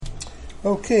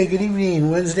Okay, good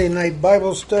evening. Wednesday night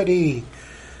Bible study.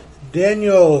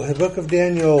 Daniel, the book of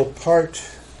Daniel, part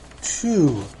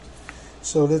 2.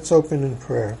 So let's open in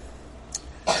prayer.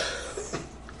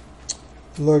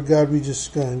 Lord God, we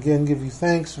just again give you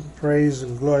thanks and praise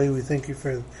and glory. We thank you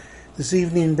for this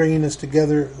evening bringing us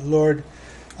together, Lord.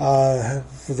 For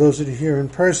those that are here in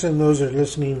person, those that are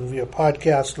listening via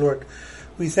podcast, Lord,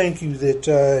 we thank you that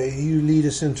you lead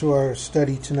us into our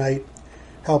study tonight.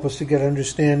 Help us to get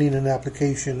understanding and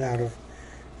application out of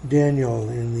Daniel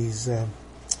in these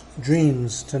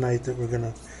dreams tonight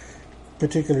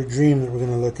particular dream that we're going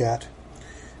to look at.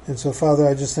 And so, Father,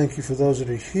 I just thank you for those that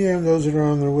are here and those that are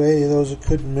on their way, those that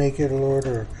couldn't make it, Lord,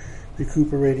 or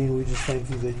recuperating. We just thank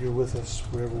you that you're with us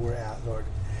wherever we're at, Lord.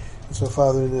 And so,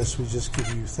 Father, in this, we just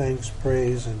give you thanks,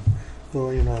 praise, and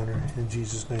glory and honor. In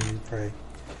Jesus' name we pray.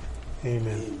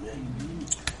 Amen.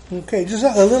 Amen. Okay, just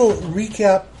a little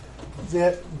recap.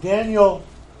 That Daniel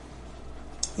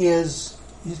it's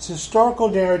historical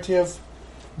narrative,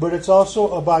 but it's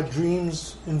also about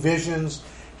dreams and visions.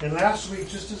 And last week,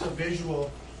 just as a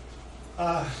visual,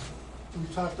 we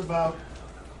talked about,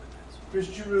 here's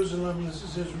Jerusalem, this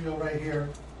is Israel right here.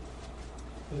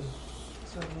 There's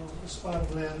a spot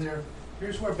of land there.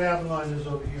 Here's where Babylon is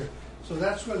over here. So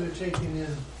that's where they're taking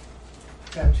in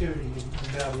captivity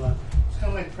in Babylon. It's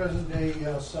kind of like present-day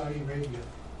Saudi Arabia.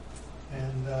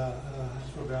 And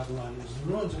that's where Babylon is. The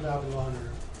ruins of Babylon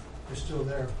are still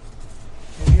there.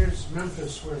 And here's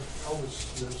Memphis, where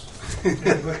Elvis lives.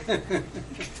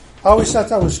 I always thought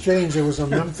that was strange. There was a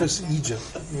Memphis, Egypt.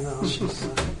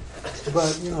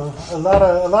 But a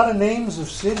lot of names of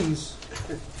cities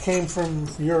came from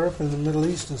Europe and the Middle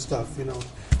East and stuff. When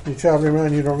you travel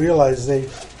around, you don't realize they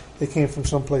came from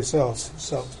someplace else.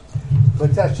 So,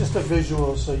 but that's just a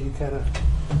visual, so you kind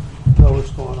of know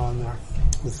what's going on there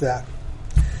with that.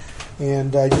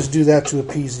 And I just do that to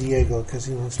appease Diego because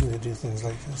he wants me to do things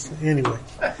like this. Anyway.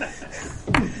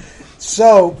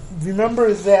 So,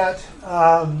 remember that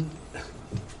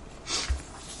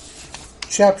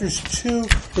chapters 2,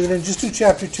 we're going to just do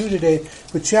chapter 2 today,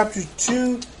 but chapter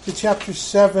 2 to chapter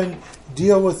 7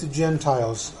 deal with the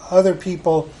Gentiles, other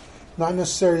people, not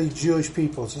necessarily Jewish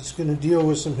peoples. It's going to deal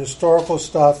with some historical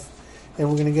stuff, and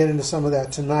we're going to get into some of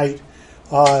that tonight.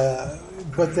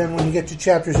 But then when you get to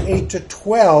chapters 8 to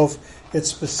 12, it's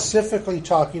specifically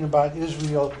talking about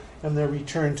Israel and their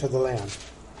return to the land.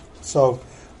 So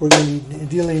we're going to be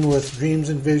dealing with dreams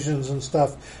and visions and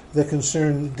stuff that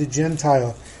concern the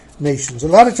Gentile nations. A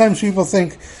lot of times people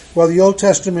think, well, the Old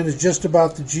Testament is just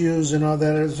about the Jews and all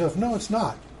that other stuff. No, it's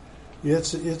not.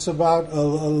 It's about a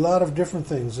lot of different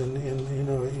things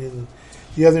in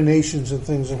the other nations and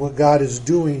things and what God is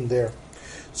doing there.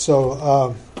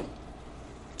 So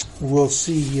we'll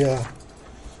see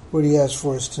what he has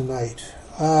for us tonight.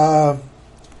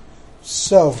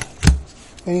 So,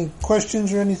 any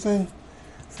questions or anything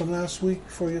from last week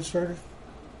before we get started?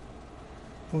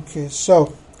 Okay,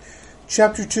 so,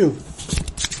 chapter 2,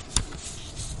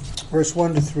 verse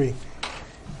 1 to 3. It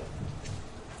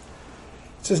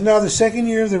says, Now the second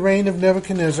year of the reign of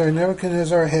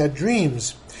Nebuchadnezzar had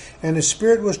dreams, and his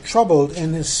spirit was troubled,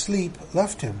 and his sleep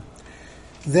left him.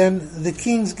 Then the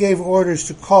king gave orders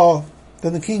to call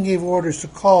in the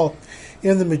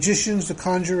magicians, the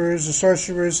conjurers, the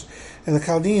sorcerers, and the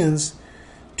Chaldeans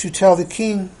to tell the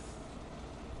king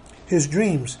his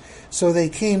dreams. So they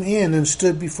came in and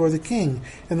stood before the king.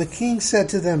 And the king said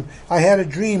to them, I had a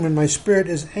dream, and my spirit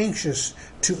is anxious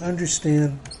to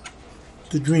understand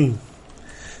the dream.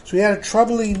 So he had a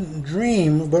troubling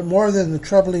dream, but more than the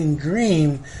troubling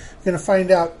dream, we're going to find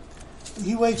out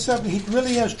he wakes up and he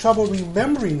really has trouble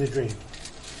remembering the dream.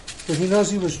 But he knows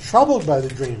he was troubled by the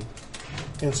dream.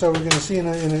 And so we're going to see in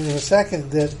a second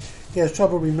that he has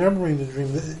trouble remembering the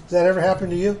dream. Does that ever happen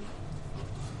to you?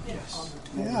 Yes.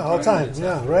 Yeah, all the time.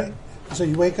 Yeah, right? So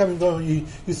you wake up and go, you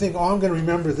think, I'm going to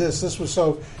remember this. This was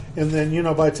so... And then,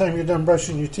 by the time you're done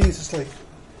brushing your teeth, it's like,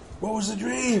 what was the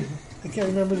dream? I can't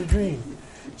remember the dream.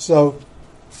 So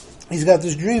he's got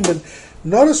this dream. But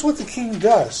notice what the king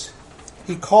does.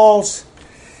 He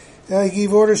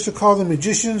gave orders to call the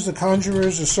magicians, the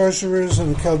conjurers, the sorcerers,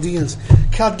 and the Chaldeans.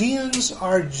 Chaldeans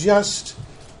are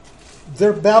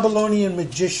they're Babylonian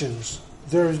magicians.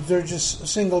 They're just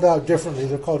singled out differently.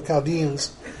 They're called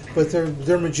Chaldeans, but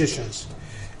they're magicians.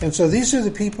 And so these are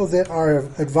the people that are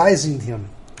advising him.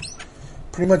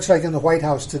 Pretty much like in the White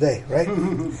House today, right?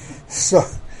 So,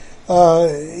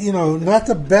 not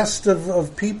the best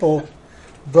of people,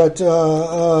 but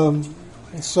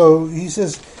so he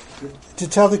says, to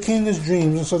tell the king his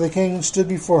dreams. And so the king stood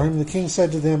before him. The king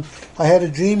said to them, I had a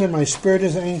dream, and my spirit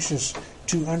is anxious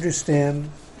to understand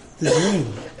the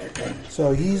dream.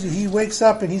 So he wakes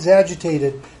up and he's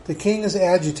agitated. The king is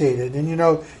agitated. And you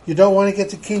don't want to get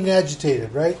the king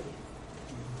agitated, right?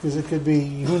 Because it could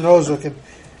be, who knows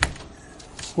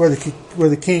where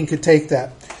the king could take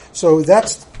that. So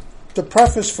that's the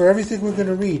preface for everything we're going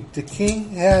to read. The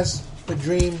king has a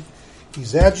dream.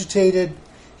 He's agitated.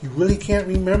 He really can't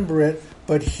remember it,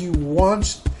 but he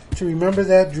wants to remember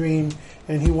that dream,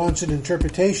 and he wants an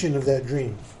interpretation of that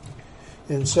dream.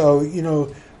 And so,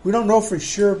 we don't know for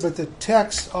sure, but the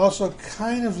text also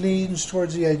kind of leans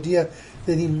towards the idea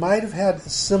that he might have had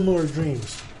similar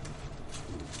dreams.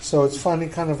 So it's funny,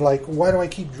 kind of like, why do I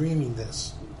keep dreaming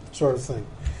this sort of thing?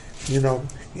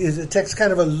 The text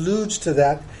kind of alludes to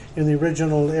that in the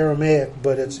original Aramaic,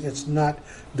 but it's not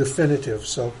definitive.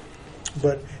 So,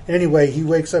 but anyway, he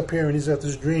wakes up here and he's got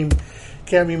this dream,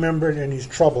 can't remember it, and he's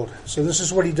troubled. So this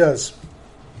is what he does.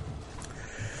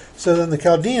 So then the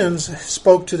Chaldeans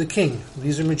spoke to the king.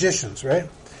 These are magicians, right?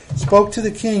 Spoke to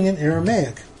the king in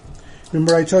Aramaic.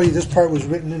 Remember I told you this part was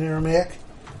written in Aramaic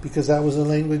because that was the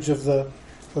language of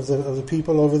the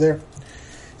people over there. It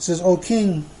says, "O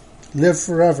king, live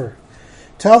forever.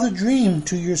 Tell the dream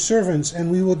to your servants,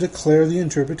 and we will declare the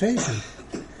interpretation."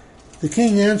 The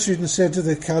king answered and said to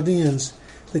the Chaldeans,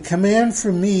 "The command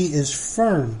from me is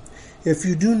firm. If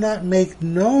you do not make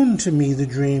known to me the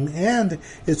dream and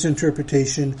its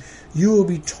interpretation, you will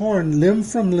be torn limb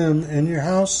from limb, and your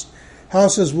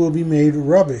houses will be made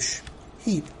rubbish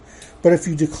heap. But if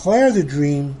you declare the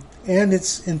dream and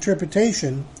its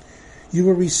interpretation, you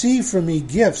will receive from me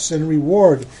gifts and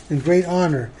reward and great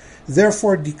honor.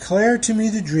 Therefore declare to me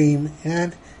the dream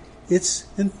and its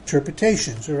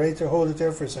interpretation." So right there, hold it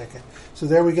there for a second. So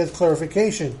there we get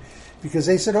clarification. Because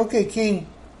they said, "Okay, king,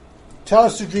 tell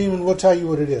us the dream and we'll tell you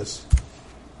what it is."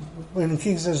 And the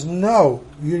king says, "No,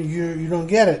 you don't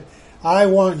get it. I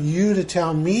want you to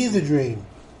tell me the dream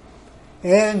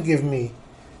and give me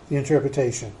the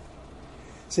interpretation."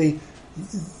 See,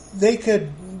 the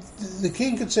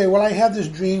king could say, "Well, I had this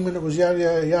dream and it was yada,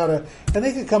 yada, yada," and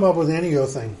they could come up with any old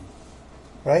thing,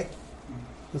 right?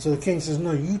 And so the king says,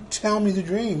 "No, you tell me the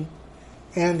dream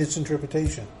and its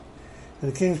interpretation."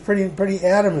 And the king's pretty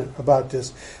adamant about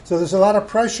this. So there's a lot of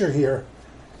pressure here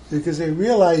because they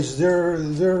realize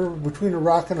they're between a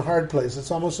rock and a hard place. It's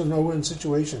almost a no-win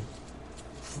situation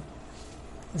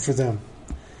for them.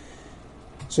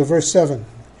 So verse 7.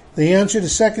 They answered a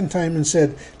second time and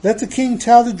said, "Let the king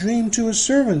tell the dream to his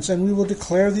servants, and we will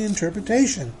declare the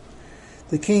interpretation."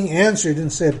 The king answered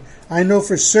and said, "I know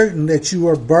for certain that you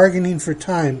are bargaining for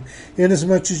time,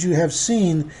 inasmuch as you have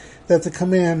seen that the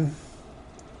command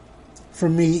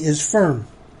from me is firm,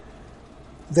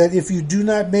 that if you do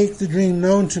not make the dream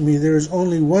known to me, there is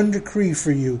only one decree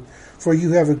for you, for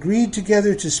you have agreed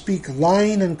together to speak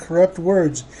lying and corrupt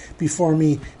words before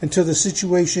me until the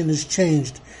situation is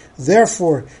changed.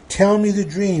 Therefore, tell me the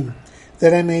dream,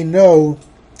 that I may know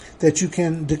that you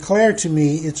can declare to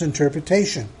me its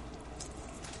interpretation."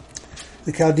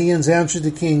 The Chaldeans answered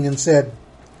the king and said,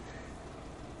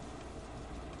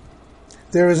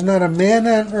 "There is not a man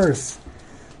on earth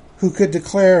who could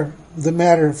declare the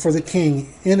matter for the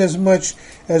king, inasmuch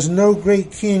as no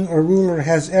great king or ruler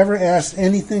has ever asked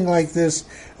anything like this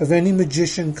of any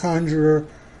magician, conjurer,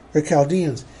 or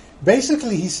Chaldeans."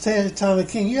 Basically, he's telling the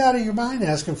king, "You're out of your mind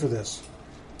asking for this.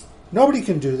 Nobody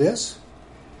can do this.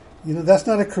 That's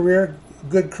not a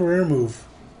good career move,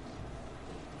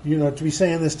 to be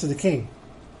saying this to the king.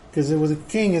 Because with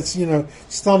the king, it's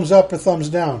thumbs up or thumbs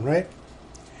down, right?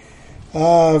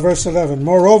 Verse 11,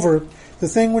 "Moreover, the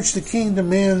thing which the king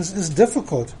demands is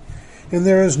difficult, and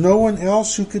there is no one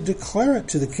else who could declare it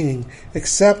to the king,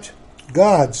 except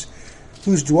gods,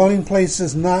 whose dwelling place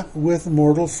is not with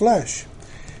mortal flesh."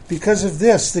 Because of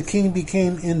this, the king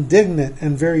became indignant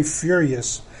and very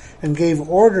furious, and gave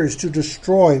orders to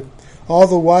destroy all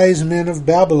the wise men of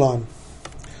Babylon.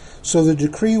 So the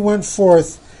decree went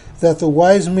forth that the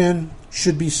wise men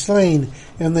should be slain,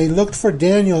 and they looked for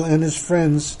Daniel and his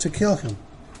friends to kill him.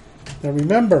 Now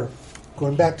remember,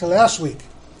 going back to last week,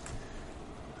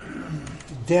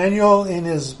 Daniel and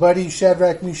his buddy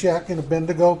Shadrach, Meshach, and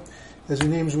Abednego, as their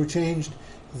names were changed,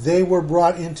 they were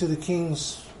brought into the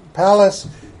king's palace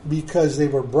because they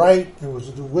were bright, there was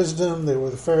wisdom, they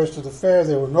were the fairest of the fair,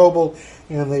 they were noble,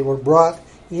 and they were brought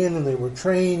in and they were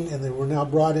trained, and they were now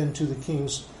brought into the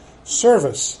king's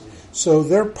service. So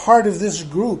they're part of this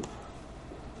group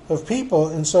of people,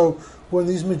 and so when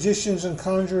these magicians and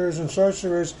conjurers and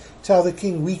sorcerers tell the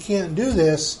king, "We can't do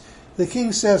this," the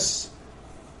king says,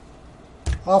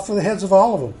 "Off with the heads of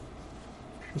all of them,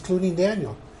 including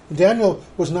Daniel." And Daniel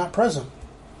was not present,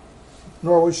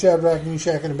 nor was Shadrach,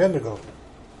 Meshach, and Abednego.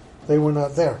 They were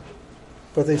not there.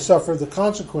 but they suffer the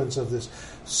consequence of this.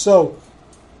 So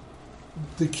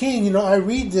the king, I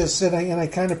read this and I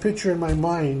kind of picture in my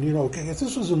mind, okay, if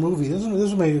this was a movie, this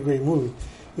would make a great movie.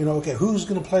 Okay, who's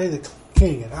going to play the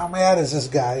king, and how mad is this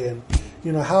guy, and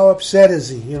how upset is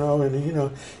he,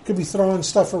 and could be throwing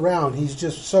stuff around. He's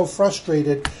just so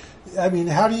frustrated. I mean,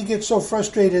 how do you get so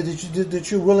frustrated that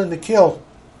you're willing to kill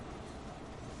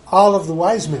all of the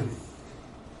wise men?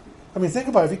 I mean, think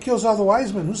about it. If he kills all the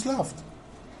wise men, who's left?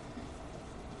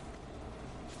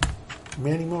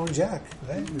 Manny, Mo, and Jack,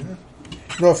 right?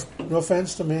 Yeah. No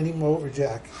offense to Manny, Mo, or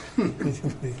Jack.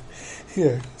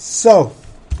 Here. So,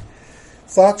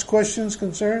 thoughts, questions,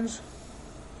 concerns?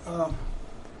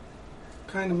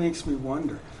 Kind of makes me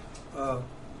wonder.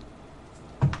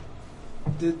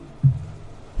 Did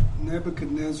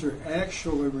Nebuchadnezzar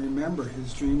actually remember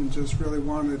his dream and just really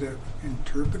wanted to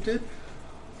interpret it?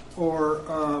 Or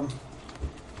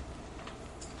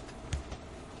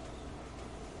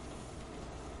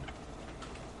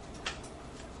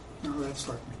no, that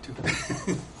struck me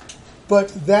too. But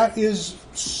that is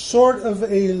sort of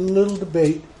a little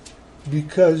debate,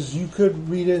 because you could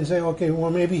read it and say, okay,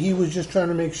 well, maybe he was just trying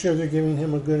to make sure they're giving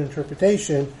him a good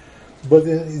interpretation. But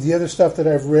the other stuff that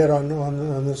I've read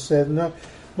on this said, no,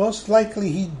 most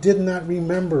likely he did not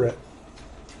remember it.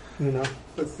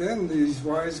 But then these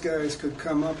wise guys could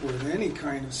come up with any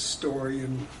kind of story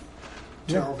and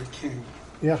tell the king.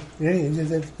 Yeah,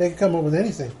 they could come up with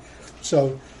anything.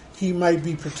 So he might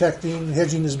be protecting,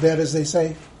 hedging his bet, as they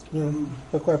say,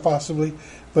 quite possibly.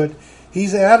 But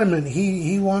he's adamant.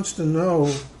 He wants to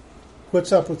know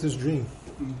what's up with his dream.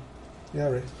 Mm-hmm. Yeah,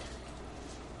 right.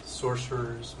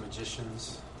 Sorcerers,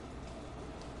 magicians.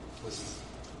 Was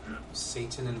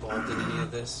Satan involved in any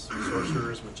of this?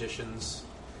 Sorcerers, magicians.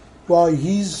 Well,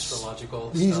 he's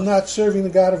astrological he's stuff. Not serving the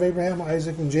God of Abraham,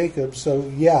 Isaac, and Jacob.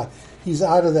 So yeah, he's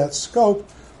out of that scope.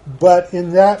 But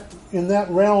in that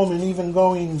realm, and even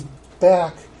going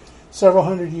back several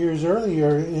hundred years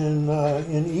earlier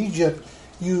in Egypt,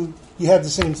 you had the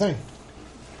same thing.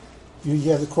 You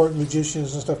had the court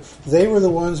magicians and stuff. They were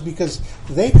the ones, because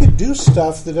they could do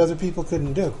stuff that other people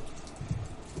couldn't do.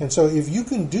 And so if you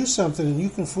can do something and you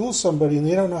can fool somebody and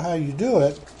they don't know how you do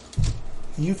it,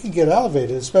 you can get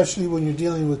elevated, especially when you're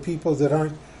dealing with people that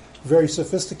aren't very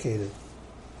sophisticated.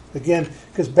 Again,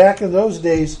 because back in those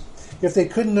days, if they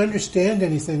couldn't understand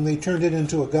anything, they turned it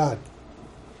into a god.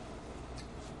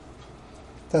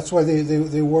 That's why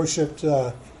they worshipped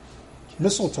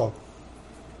mistletoe.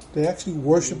 They actually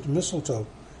worshipped mistletoe,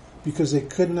 because they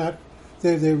could not.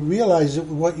 They realized it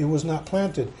was not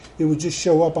planted. It would just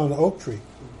show up on the oak tree,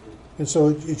 and so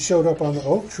it showed up on the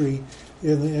oak tree.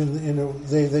 And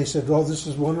they said, "Oh, this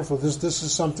is wonderful. This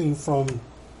is something from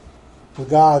the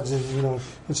gods," and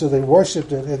so they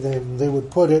worshipped it, and then they would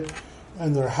put it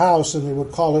in their house, and they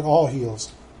would call it all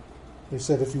heals. They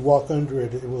said, if you walk under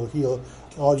it, it will heal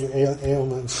all your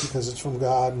ailments because it's from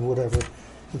God and whatever.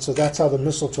 And so that's how the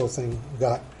mistletoe thing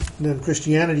got. And then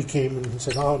Christianity came and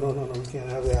said, "Oh, no, we can't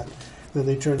have that." Then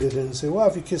they turned it in and said, "Well,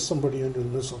 if you kiss somebody under the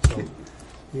mistletoe."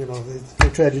 They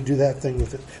tried to do that thing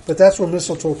with it. But that's where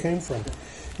mistletoe came from.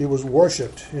 It was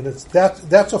worshipped. And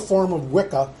that's a form of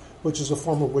Wicca, which is a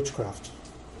form of witchcraft.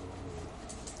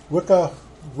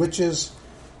 Witches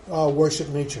worship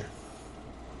nature.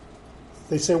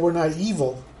 They say we're not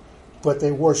evil, but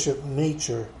they worship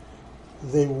nature.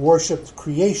 They worship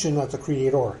creation, not the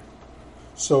creator.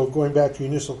 So going back to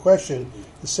your initial question,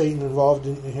 is Satan involved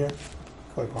in here?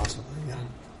 Quite possibly, yeah.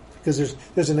 Because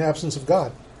there's an absence of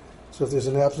God. So if there's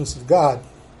an absence of God,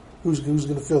 who's going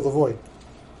to fill the void?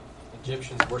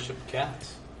 Egyptians worshipped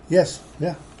cats. Yes,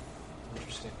 yeah.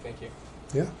 Interesting, thank you.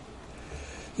 Yeah.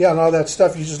 Yeah, and all that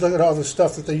stuff, you just look at all the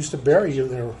stuff that they used to bury in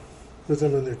there with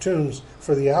them in their tombs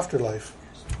for the afterlife,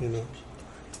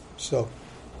 So,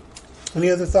 any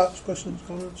other thoughts, questions,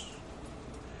 comments?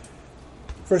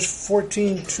 Verse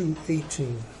 14 to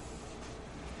 18.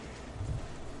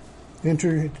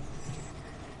 Enter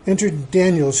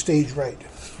Daniel stage right.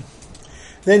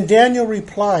 Then Daniel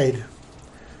replied,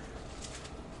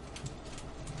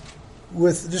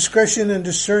 with discretion and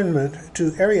discernment,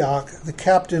 to Arioch, the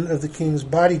captain of the king's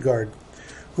bodyguard,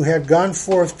 who had gone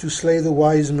forth to slay the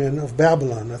wise men of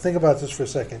Babylon. Now think about this for a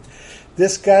second.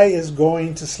 This guy is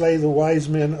going to slay the wise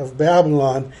men of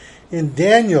Babylon, and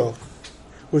Daniel,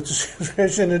 with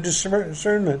discretion and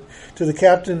discernment, to the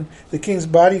captain, the king's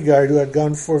bodyguard, who had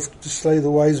gone forth to slay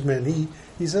the wise men.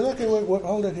 He said, "Okay, wait,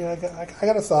 hold it here. I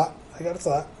got a thought.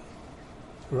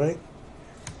 Right?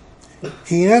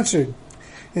 He answered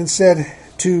and said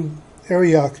to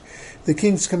Arioch, the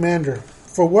king's commander,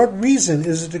 "For what reason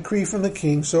is a decree from the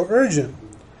king so urgent?"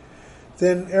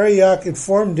 Then Arioch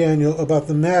informed Daniel about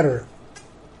the matter.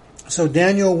 So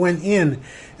Daniel went in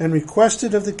and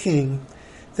requested of the king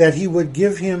that he would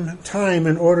give him time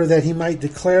in order that he might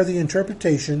declare the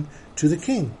interpretation to the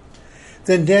king.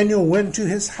 Then Daniel went to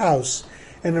his house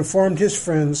and informed his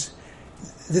friends,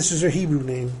 this is their Hebrew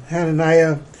name,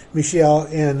 Hananiah, Mishael,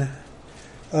 and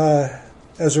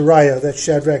Azariah, that's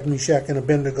Shadrach, Meshach, and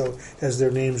Abednego, as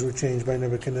their names were changed by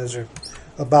Nebuchadnezzar,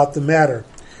 about the matter,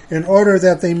 in order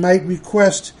that they might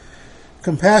request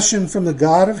compassion from the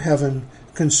God of heaven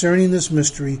concerning this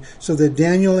mystery, so that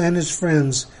Daniel and his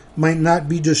friends might not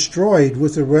be destroyed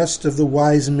with the rest of the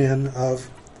wise men of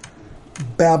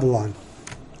Babylon.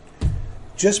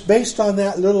 Just based on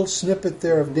that little snippet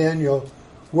there of Daniel,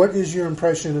 what is your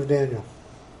impression of Daniel?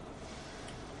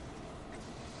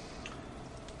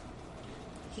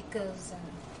 He goes,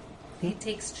 he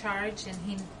takes charge and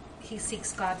he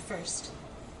seeks God first.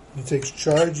 He takes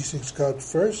charge, he seeks God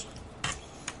first.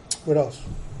 What else?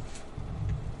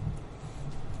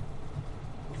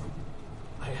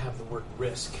 I have the word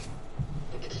risk.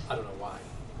 I don't know why.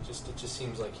 It just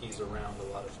seems like he's around a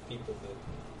lot of people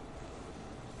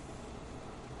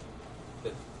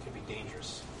that could be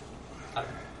dangerous. I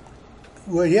don't know.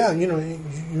 Well, yeah,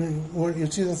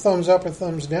 it's either thumbs up or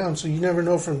thumbs down, so you never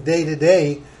know from day to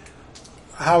day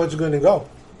how it's going to go.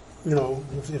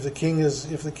 If the king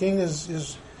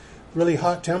is really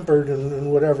hot tempered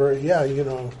and whatever, yeah,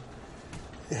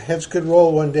 heads could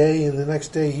roll one day and the next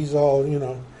day he's all,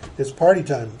 it's party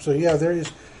time. So yeah,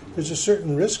 there's a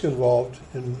certain risk involved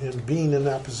in being in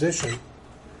that position.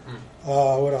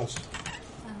 What else?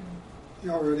 He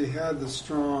already had the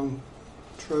strong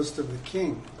trust of the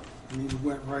king. I mean, he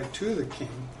went right to the king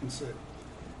and said,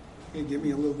 hey, give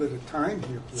me a little bit of time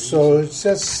here, please. So it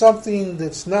says something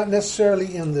that's not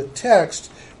necessarily in the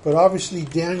text, but obviously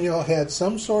Daniel had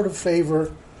some sort of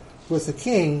favor with the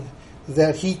king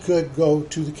that he could go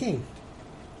to the king,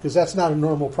 because that's not a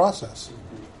normal process.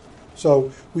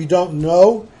 So we don't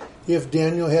know if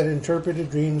Daniel had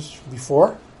interpreted dreams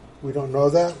before. We don't know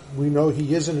that. We know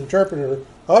he is an interpreter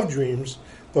of dreams,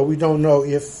 but we don't know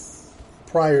if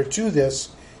prior to this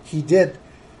he did,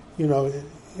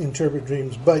 interpret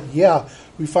dreams. But yeah,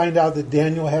 we find out that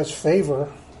Daniel has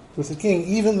favor with the king,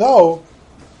 even though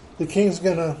the king's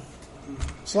going to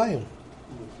slay him.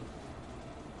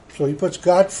 So he puts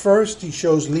God first. He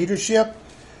shows leadership.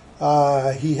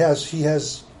 He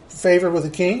has favor with the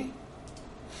king.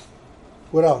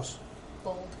 What else?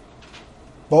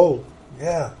 Bold.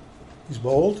 Yeah, he's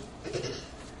bold.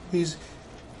 He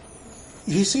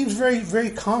seems very, very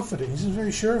confident. He seems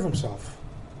very sure of himself.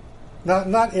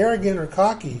 Not arrogant or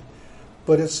cocky,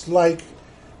 but it's like,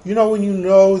 when you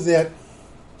know that.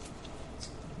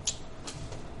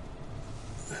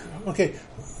 Okay,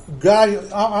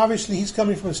 God, obviously he's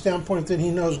coming from a standpoint that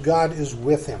he knows God is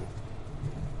with him.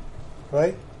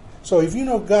 Right? So if you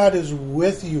know God is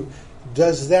with you,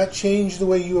 does that change the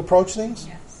way you approach things?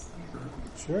 Yes.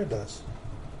 Sure it does.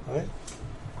 Right?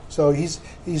 So he's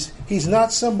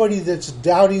not somebody that's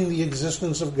doubting the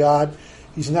existence of God.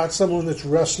 He's not someone that's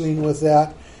wrestling with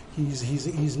that.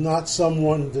 He's not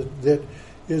someone that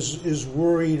is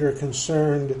worried or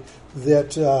concerned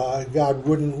that God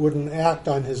wouldn't act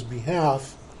on his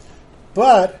behalf.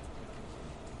 But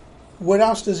what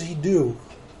else does he do?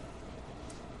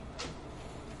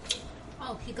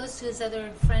 Oh, he goes to his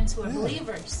other friends who are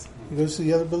believers. He goes to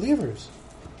the other believers.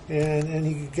 And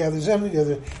he gathers them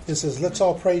together and says, let's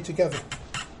all pray together.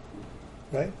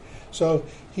 Right? So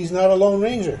he's not a Lone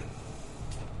Ranger.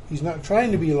 He's not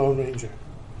trying to be a Lone Ranger.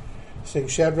 He's saying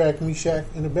Shadrach, Meshach,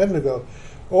 and Abednego.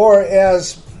 Or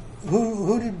as,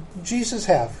 who did Jesus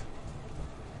have?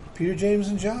 Peter, James,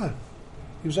 and John.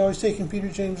 He was always taking Peter,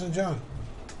 James, and John.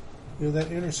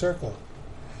 That inner circle.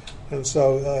 And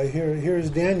so here is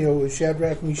Daniel with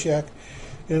Shadrach, Meshach,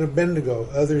 and Abednego,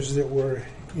 others that were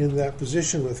in that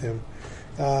position with him.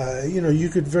 You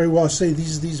could very well say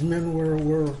these men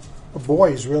were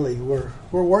boys, really, were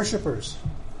worshipers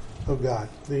of God.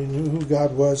 They knew who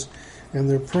God was, and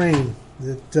they're praying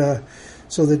that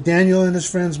so that Daniel and his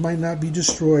friends might not be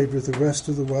destroyed with the rest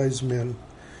of the wise men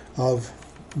of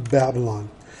Babylon.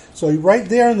 So right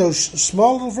there in those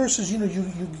small little verses, you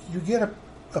get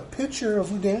a picture of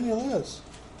who Daniel is.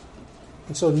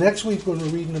 And so next week when we're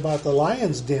reading about the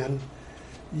lion's den,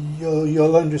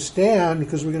 you'll understand,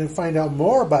 because we're going to find out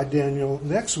more about Daniel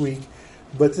next week,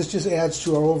 but this just adds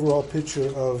to our overall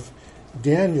picture of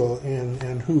Daniel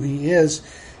and who he is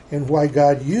and why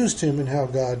God used him and how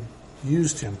God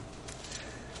used him.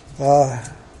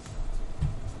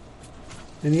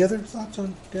 Any other thoughts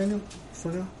on Daniel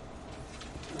for now?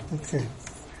 Okay.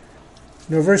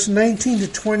 Now verse 19 to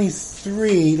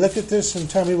 23, look at this and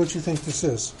tell me what you think this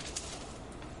is.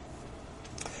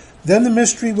 Then the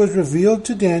mystery was revealed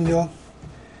to Daniel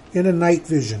in a night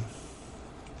vision.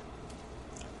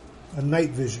 A night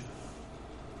vision.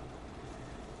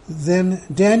 Then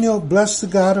Daniel blessed the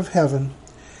God of heaven.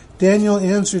 Daniel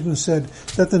answered and said,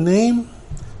 "Let the name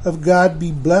of God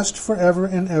be blessed forever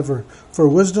and ever, for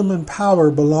wisdom and power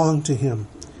belong to him.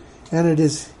 And it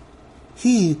is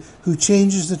he who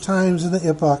changes the times and the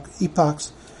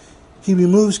epochs. He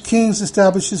removes kings,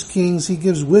 establishes kings. He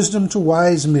gives wisdom to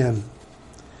wise men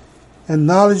and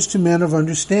knowledge to men of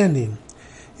understanding.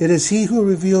 It is he who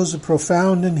reveals the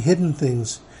profound and hidden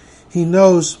things. He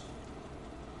knows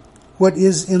what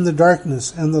is in the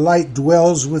darkness, and the light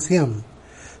dwells with him.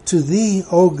 To thee,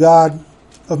 O God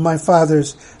of my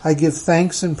fathers, I give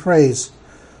thanks and praise,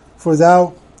 for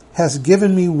thou hast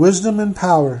given me wisdom and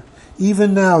power.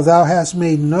 Even now thou hast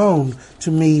made known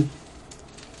to me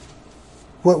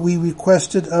what we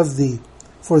requested of thee,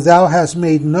 for thou hast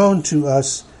made known to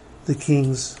us the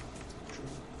king's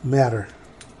matter."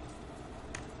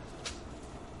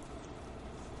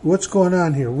 What's going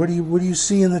on here? What do you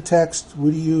see in the text?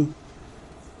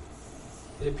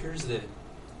 It appears that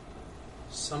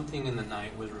something in the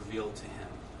night was revealed to him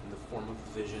in the form of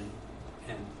a vision,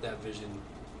 and that vision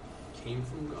came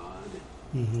from God.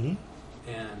 Mm-hmm.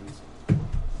 And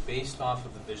based off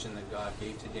of the vision that God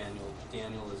gave to Daniel,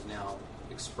 Daniel is now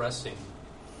expressing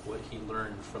what he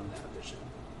learned from that vision.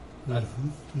 That's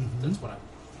what I'm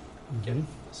getting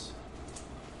from this.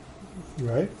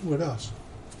 Right? What else?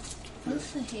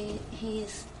 Also, he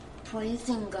is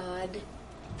praising God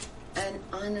and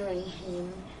honoring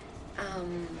him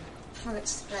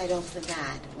first right off the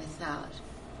bat without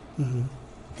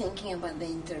thinking about the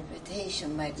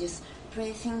interpretation, but just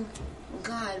praising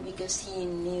God because he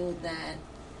knew that.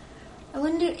 I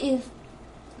wonder if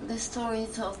the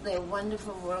stories of the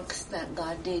wonderful works that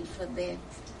God did for the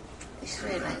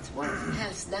Israelites were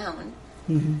passed down.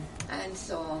 And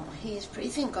so he is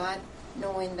praising God,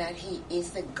 knowing that he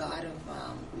is the God of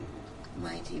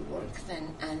mighty works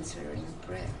and answering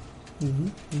prayer.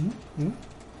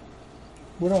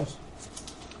 What else?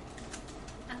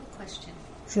 I have a question.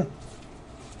 Sure.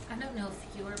 I don't know if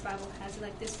your Bible has it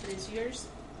like this, but is yours,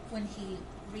 when he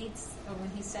reads or when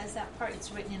he says that part,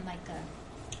 it's written in like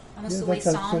almost the way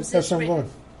Psalms that's is written?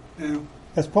 Yeah.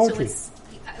 That's poetry. So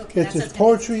okay, It's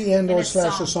poetry and or a / a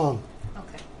song.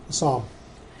 Okay. A psalm.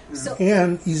 So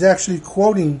And he's actually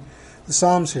quoting the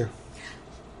Psalms here.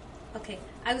 okay,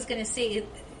 I was gonna say,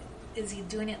 is he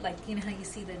doing it like, you know how you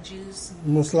see the Jews?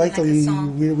 Most like a likely,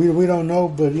 song? we don't know,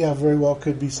 but yeah, very well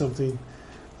could be something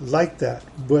like that.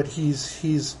 But he's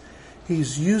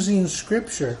using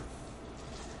Scripture,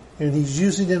 and he's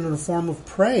using it in a form of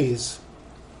praise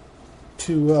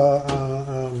to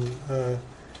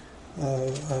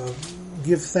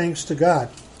give thanks to God.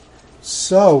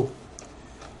 So,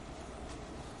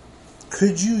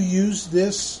 could you use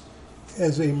this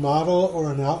as a model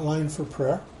or an outline for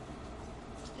prayer?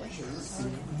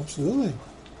 Absolutely.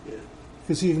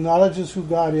 Because he acknowledges who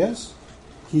God is.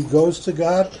 He goes to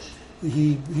God.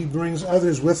 He brings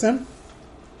others with him.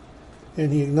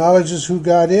 And he acknowledges who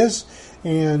God is.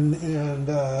 And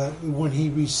when he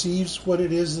receives what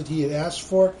it is that he had asked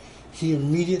for, he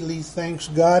immediately thanks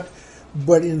God.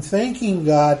 But in thanking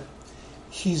God,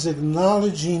 he's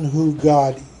acknowledging who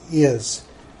God is.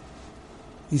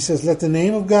 He says, "Let the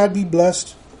name of God be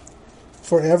blessed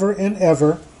forever and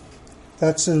ever."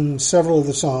 That's in several of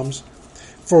the Psalms.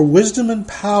 "For wisdom and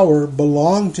power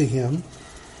belong to him."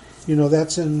 You know,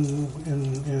 that's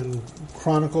in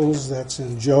Chronicles, that's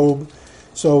in Job.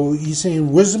 So he's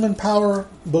saying wisdom and power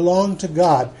belong to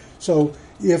God. So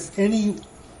if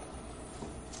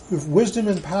wisdom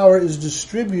and power is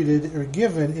distributed or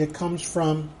given, it comes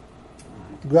from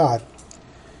God.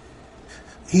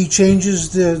 He changes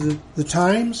the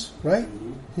times, right?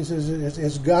 He says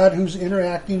it's God who's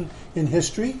interacting in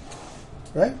history,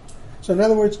 right? So in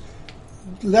other words,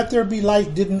 let there be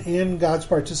light didn't end God's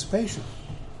participation.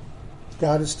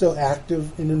 God is still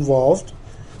active and involved.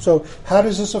 So how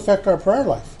does this affect our prayer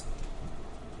life?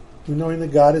 We're knowing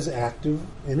that God is active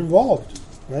and involved,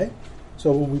 right?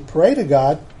 So when we pray to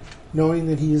God, knowing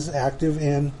that he is active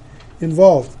and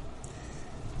involved.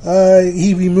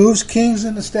 He removes kings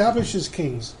and establishes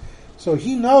kings. So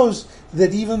he knows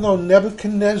that even though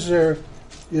Nebuchadnezzar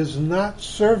is not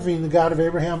serving the God of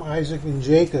Abraham, Isaac, and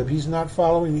Jacob, he's not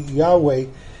following Yahweh,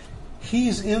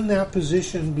 he's in that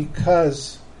position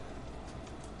because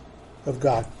of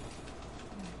God.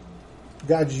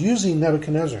 God's using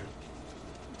Nebuchadnezzar.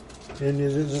 And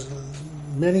there's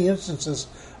many instances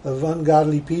of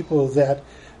ungodly people that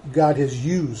God has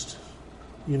used,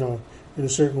 in a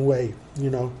certain way,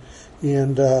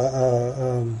 And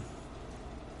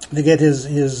to get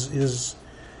his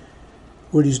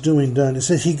what he's doing done. It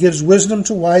says he gives wisdom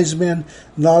to wise men,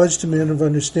 knowledge to men of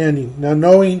understanding. Now,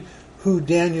 knowing who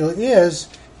Daniel is,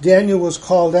 Daniel was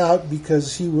called out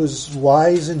because he was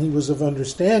wise and he was of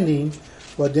understanding.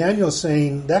 Well, Daniel's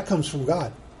saying that comes from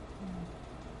God.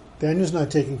 Daniel's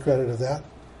not taking credit of that.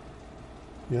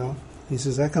 He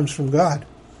says that comes from God.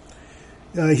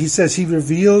 He says he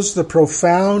reveals the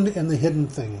profound and the hidden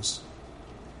things.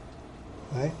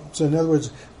 Right? So, in other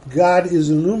words, God is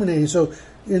illuminating. So,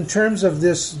 in terms of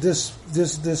this dream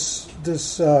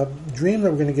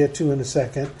that we're going to get to in a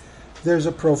second, there's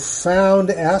a profound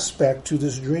aspect to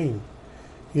this dream,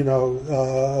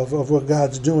 of what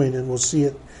God's doing, and we'll see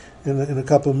it in a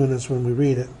couple of minutes when we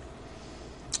read it.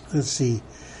 Let's see.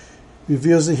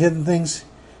 Reveals the hidden things.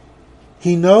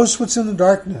 He knows what's in the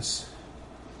darkness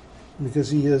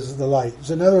because he is the light.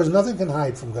 So in other words, nothing can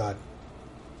hide from God.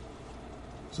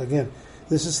 So again,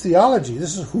 this is theology.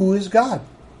 This is who is God.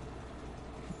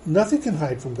 Nothing can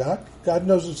hide from God. God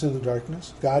knows what's in the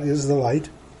darkness. God is the light.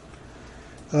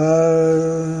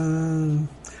 To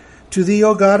thee,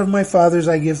 O God of my fathers,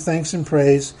 I give thanks and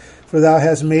praise, for thou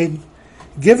hast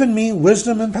given me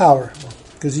wisdom and power.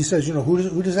 Because he says,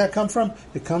 who does that come from?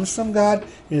 It comes from God.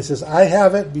 And he says, I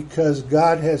have it because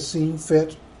God has seen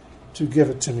fit to give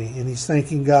it to me. And he's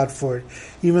thanking God for it.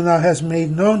 Even thou hast made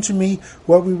known to me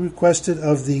what we requested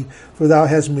of thee, for thou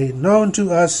hast made known to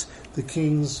us the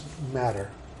king's matter.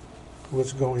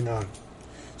 What's going on.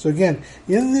 So again,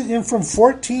 from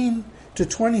 14 to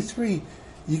 23,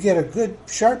 you get a good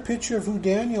sharp picture of who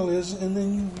Daniel is, and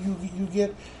then you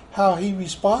get how he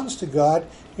responds to God,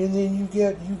 and then you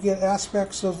get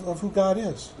aspects of who God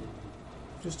is.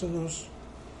 Just in those,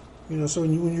 So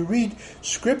when you read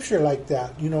scripture like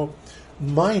that,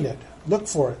 mine it, look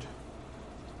for it.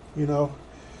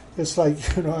 It's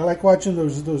like I like watching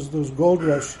those gold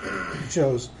rush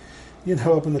shows.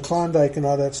 Up in the Klondike and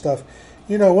all that stuff.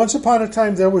 Once upon a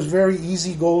time there was very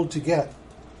easy gold to get.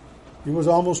 It was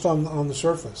almost on the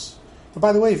surface. And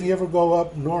by the way, if you ever go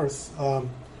up north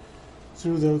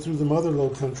through the mother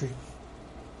lode country,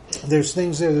 there's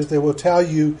things there that they will tell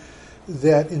you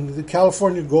that in the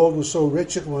California gold was so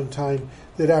rich at one time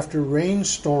that after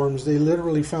rainstorms they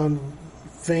literally found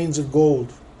veins of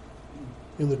gold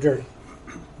in the dirt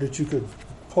that you could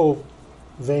pull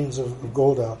veins of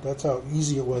gold out. That's how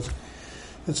easy it was.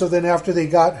 And so then after they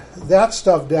got that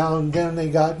stuff down, then they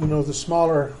got, the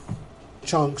smaller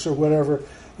chunks or whatever.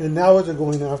 And now what they're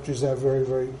going after is that very,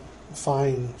 very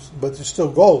fine, but it's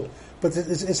still gold. But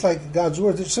it's like God's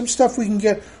word. There's some stuff we can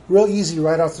get real easy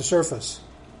right off the surface.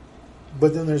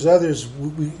 But then there's others,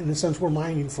 in a sense, we're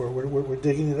mining for it. We're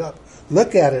digging it up.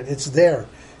 Look at it. It's there.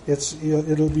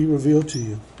 It'll be revealed to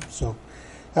you. So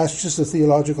that's just a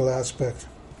theological aspect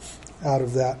out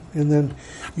of that. And then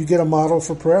you get a model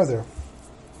for prayer there.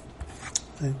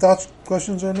 Any thoughts,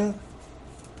 questions on that?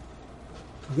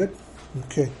 Good?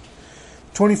 Okay.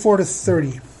 24 to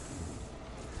 30.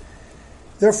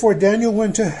 Therefore Daniel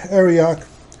went to Arioch,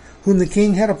 whom the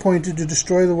king had appointed to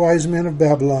destroy the wise men of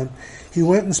Babylon. He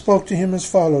went and spoke to him as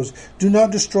follows: Do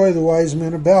not destroy the wise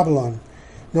men of Babylon.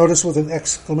 Notice with an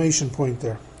exclamation point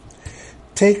there.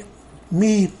 Take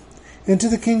me into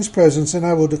the king's presence, and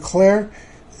I will declare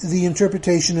the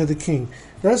interpretation of the king.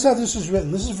 Notice how this is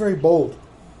written. This is very bold.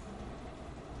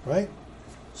 Right?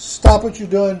 Stop what you're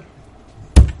doing.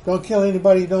 Don't kill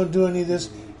anybody. Don't do any of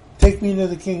this. Take me into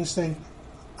the king's thing.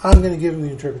 I'm going to give him the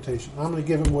interpretation. I'm going to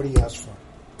give him what he asked for.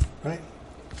 Right?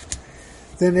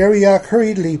 Then Arioch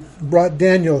hurriedly brought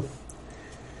Daniel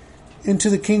into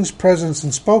the king's presence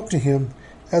and spoke to him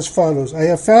as follows: I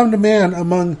have found a man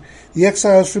among the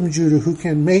exiles from Judah who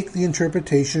can make the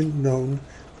interpretation known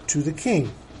to the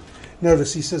king.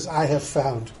 Notice he says, I have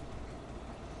found.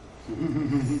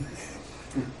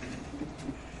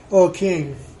 O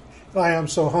king, I am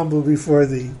so humble before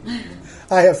thee.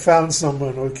 I have found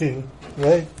someone, O king.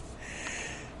 Right?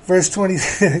 Verse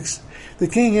 26. The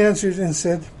king answered and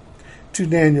said to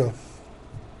Daniel,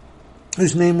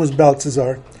 whose name was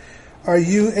Belteshazzar, Are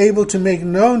you able to make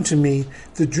known to me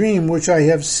the dream which I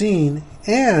have seen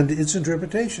and its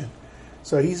interpretation?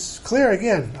 So he's clear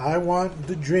again. I want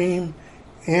the dream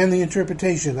and the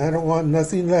interpretation. I don't want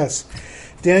nothing less.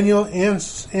 Daniel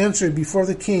answered before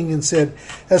the king and said,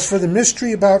 As for the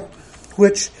mystery about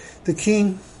which the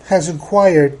king has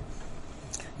inquired,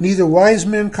 neither wise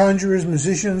men, conjurers,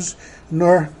 musicians,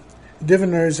 nor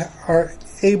diviners are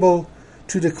able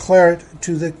to declare it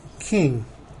to the king.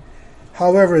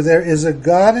 However, there is a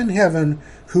God in heaven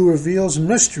who reveals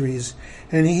mysteries,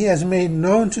 and he has made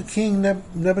known to King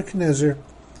Nebuchadnezzar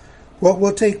what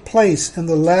will take place in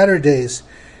the latter days.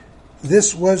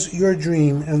 This was your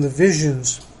dream and the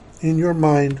visions in your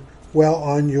mind while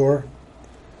on your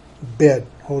bed.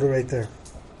 Hold it right there.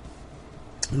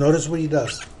 Notice what he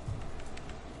does.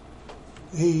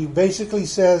 He basically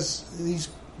says these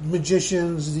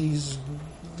magicians, these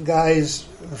guys,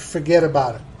 forget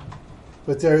about it.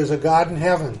 But there is a God in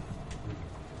heaven,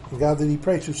 a God that he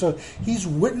prays to. So he's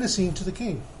witnessing to the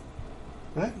king,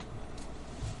 right?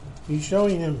 He's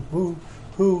showing him who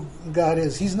God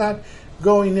is. He's not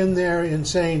going in there and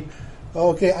saying,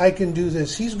 okay, I can do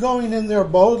this. He's going in there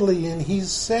boldly and he's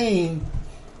saying,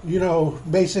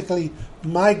 basically,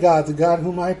 my God, the God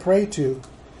whom I pray to,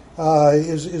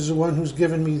 is the one who's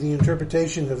given me the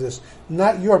interpretation of this.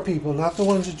 Not your people, not the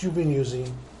ones that you've been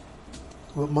using,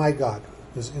 but my God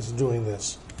is doing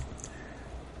this.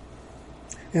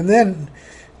 And then,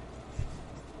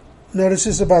 notice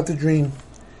this about the dream.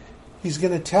 He's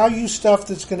going to tell you stuff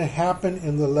that's going to happen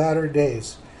in the latter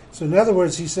days. So in other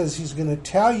words, he says he's going to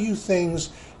tell you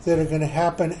things that are going to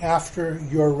happen after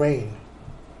your reign,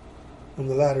 in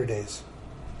the latter days,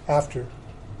 after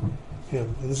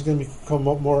him. And this is going to become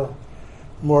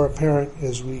more apparent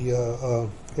as we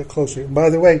get closer. And by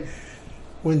the way,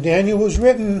 when Daniel was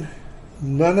written,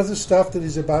 none of the stuff that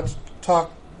he's about to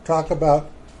talk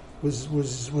about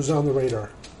was on the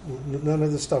radar. None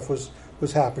of the stuff was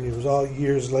happening. It was all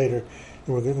years later,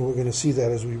 and we're going to see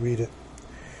that as we read it.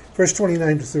 Verse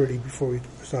 29 to 30, before we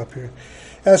stop here.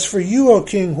 As for you, O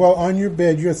king, while on your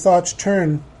bed, your thoughts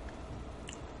turn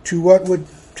to what would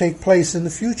take place in the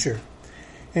future.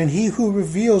 And he who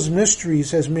reveals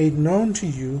mysteries has made known to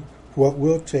you what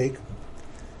will take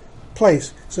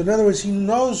place. So in other words, he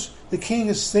knows the king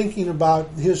is thinking about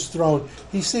his throne.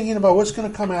 He's thinking about what's going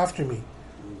to come after me.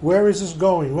 Where is this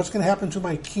going? What's going to happen to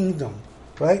my kingdom?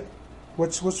 Right?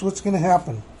 What's going to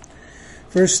happen?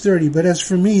 Verse 30, but as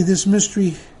for me, this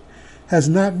mystery has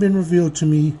not been revealed to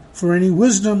me for any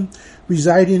wisdom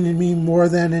residing in me more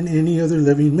than in any other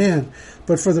living man,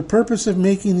 but for the purpose of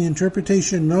making the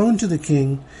interpretation known to the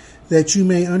king, that you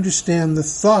may understand the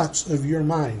thoughts of your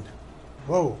mind.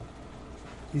 Whoa.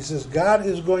 He says, God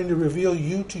is going to reveal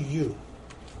you to you.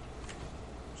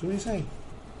 So what he's saying.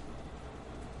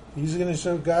 He's going to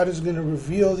show, God is going to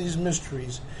reveal these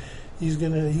mysteries. He's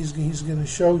going to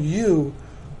show you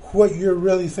what you're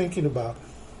really thinking about,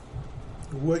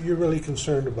 what you're really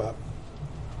concerned about.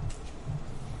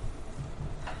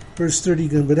 Verse 30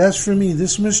 again, but as for me,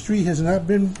 this mystery has not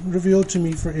been revealed to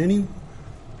me for any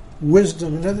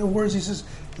wisdom. In other words, he says,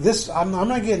 I'm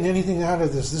not getting anything out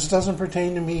of this. This doesn't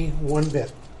pertain to me one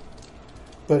bit.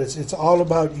 But it's all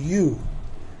about you,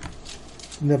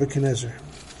 Nebuchadnezzar.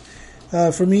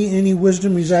 For me, any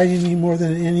wisdom residing in me more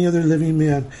than any other living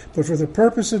man, but for the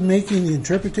purpose of making the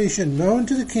interpretation known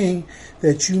to the king,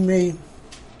 that you may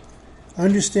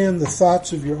understand the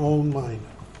thoughts of your own mind.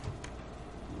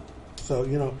 So,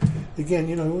 again,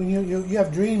 when you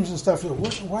have dreams and stuff,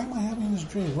 why am I having this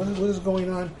dream? What is going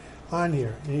on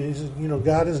here? And he says,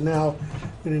 God is now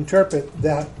going to interpret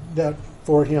that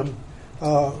for him,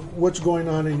 what's going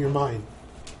on in your mind.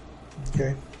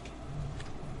 Okay?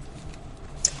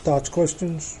 Thoughts,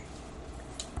 questions?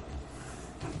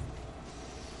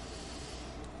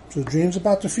 So dreams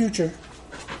about the future.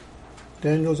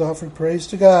 Daniel's offered praise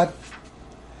to God.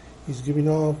 He's giving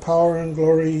all power and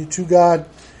glory to God.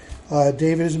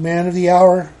 David is man of the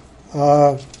hour.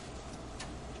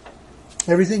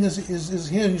 Everything is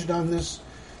hinged on this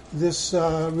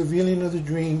revealing of the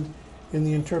dream and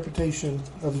the interpretation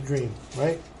of the dream,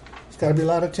 right? There's got to be a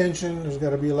lot of tension. There's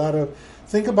got to be a lot of...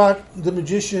 Think about the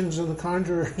magicians and the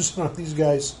conjurers and all these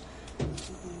guys.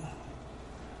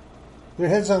 Their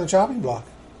head's on the chopping block,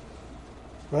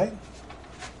 right?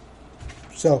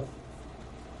 So,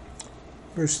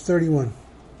 verse 31.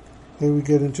 Here we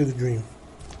get into the dream.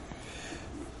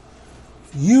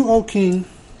 You, O king,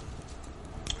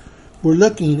 were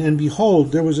looking, and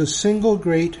behold, there was a single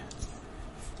great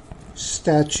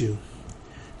statue.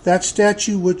 That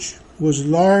statue, which was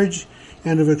large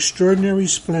and of extraordinary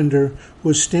splendor,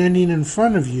 was standing in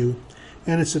front of you,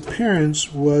 and its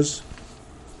appearance was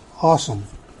awesome.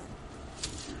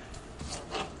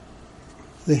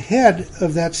 The head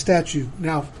of that statue.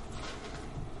 Now,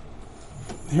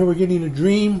 here we're getting a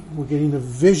dream, we're getting a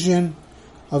vision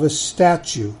of a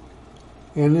statue.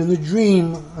 And in the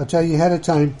dream, I'll tell you ahead of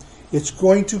time, it's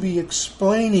going to be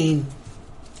explaining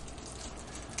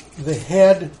the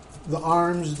head, the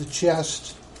arms, the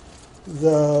chest,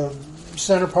 the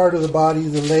center part of the body,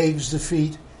 the legs, the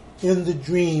feet, in the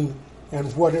dream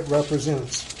and what it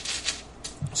represents.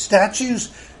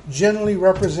 Statues generally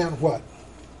represent what?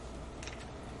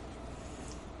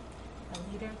 A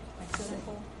leader, like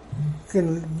symbol.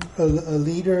 A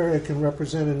leader, it can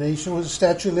represent a nation. Was a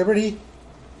Statue of Liberty?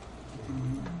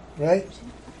 right?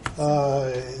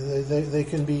 They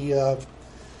can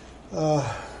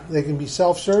be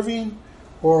self-serving,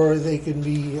 or they can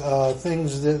be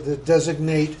things that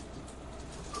designate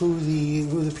who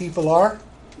the people are.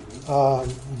 But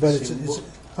it's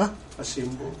a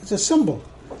symbol. It's a symbol.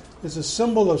 It's a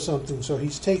symbol of something. So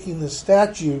he's taking the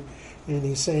statue and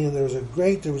he's saying there was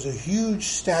a huge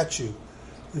statue.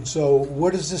 And so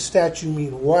what does this statue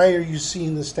mean? Why are you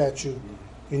seeing the statue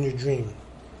in your dream?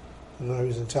 And I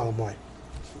was going to tell him why.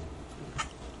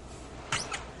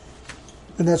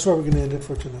 And that's where we're going to end it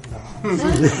for tonight.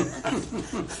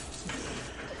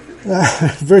 No.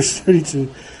 Verse 32.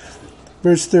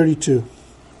 Verse 32.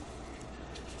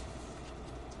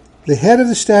 The head of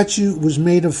the statue was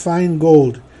made of fine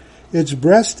gold, its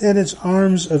breast and its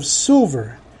arms of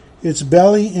silver, its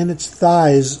belly and its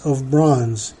thighs of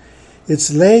bronze,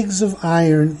 its legs of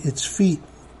iron, its feet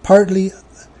partly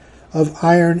of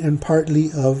iron and partly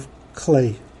of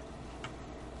clay.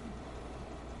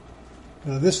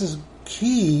 Now this is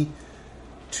key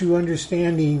to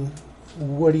understanding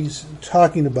what he's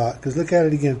talking about, because look at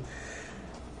it again.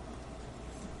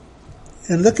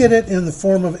 And look at it in the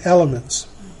form of elements.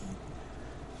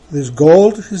 There's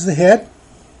gold is the head.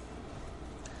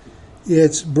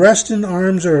 Its breast and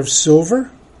arms are of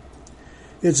silver.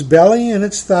 Its belly and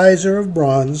its thighs are of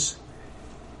bronze.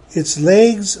 Its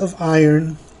legs of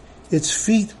iron. Its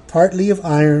feet partly of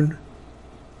iron,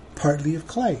 partly of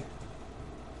clay.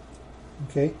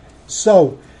 Okay?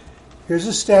 So, here's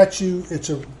a statue. It's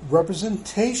a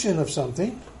representation of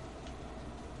something.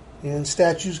 And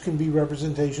statues can be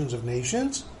representations of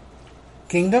nations,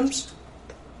 kingdoms.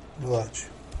 Watch.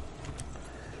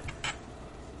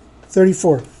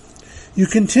 34. You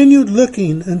continued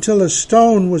looking until a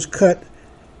stone was cut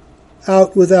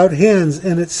out without hands,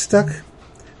 and it stuck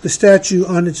the statue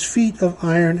on its feet of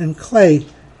iron and clay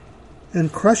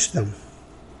and crushed them.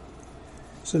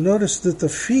 So notice that the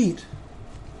feet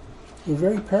were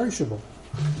very perishable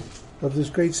of this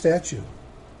great statue.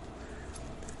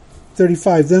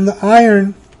 35. Then the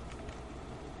iron,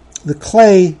 the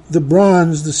clay, the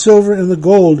bronze, the silver, and the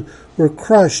gold were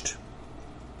crushed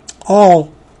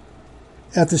all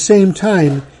at the same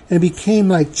time and became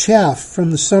like chaff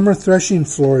from the summer threshing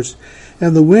floors,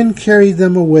 and the wind carried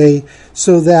them away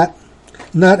so that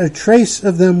not a trace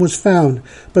of them was found.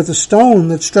 But the stone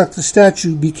that struck the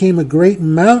statue became a great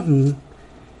mountain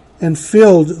and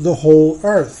filled the whole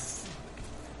earth.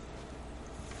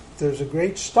 There's a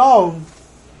great stone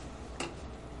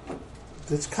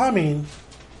that's coming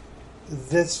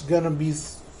that's going to be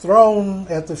thrown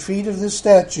at the feet of this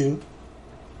statue,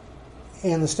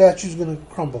 and the statue's going to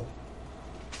crumble.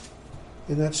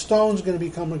 And that stone's going to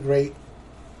become a great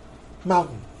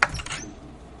mountain.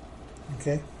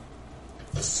 Okay?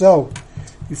 So,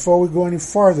 before we go any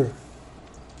farther,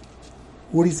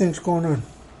 what do you think's going on?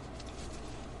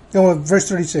 No, verse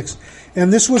 36.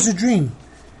 And this was a dream.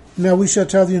 Now we shall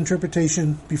tell the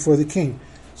interpretation before the king.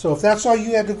 So if that's all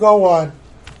you had to go on,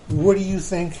 what do you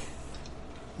think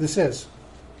this is?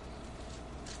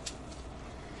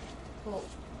 Well,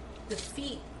 the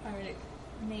feet are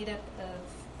made up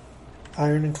of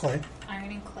Iron and clay.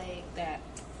 Iron and clay that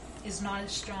is not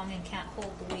as strong and can't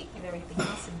hold the weight of everything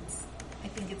else. And I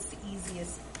think it's the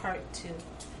easiest part to...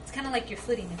 It's kind of like your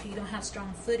footing. If you don't have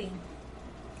strong footing...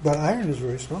 But iron is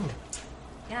very strong.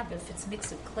 Yeah, but if it's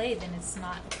mixed with clay, then it's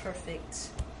not a perfect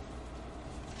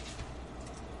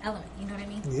element. You know what I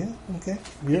mean? Yeah, okay.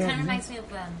 It kind of reminds me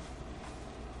of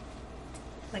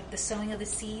like the sowing of the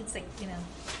seeds, like, you know,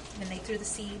 when they threw the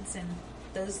seeds and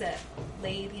those that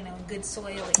laid, you know, in good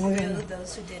soil, like grew,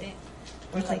 those who didn't.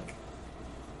 Or like,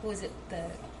 what was it,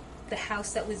 the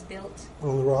house that was built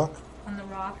on the rock? On the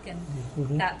rock, and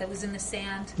mm-hmm. that was in the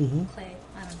sand, clay.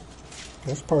 I don't know.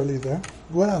 That's partly there.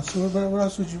 What else? What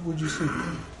else would you see?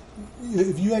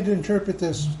 If you had to interpret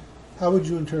this, how would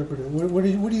you interpret it? What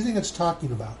do you think it's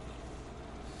talking about?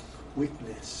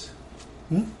 Weakness.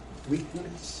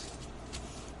 Weakness.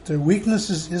 The weakness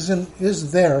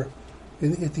is there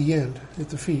at the end, at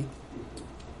the feet.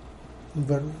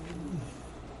 But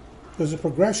there's a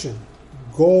progression.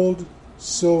 Gold,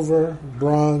 silver,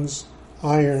 bronze,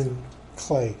 iron,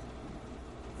 clay.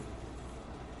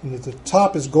 And at the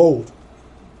top is gold.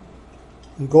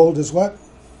 And gold is what?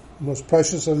 The most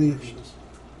precious of the...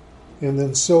 And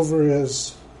then silver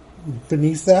is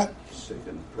beneath that.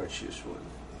 Second precious one.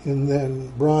 And then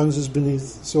bronze is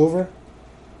beneath silver.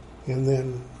 And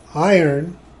then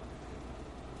iron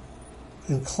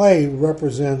and clay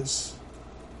represents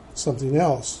something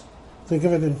else. Think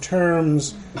of it in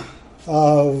terms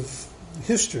of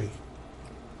history.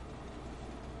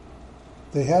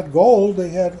 They had gold, they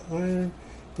had iron,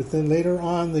 But then later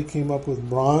on they came up with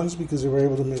bronze because they were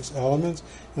able to mix elements.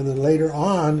 And then later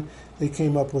on they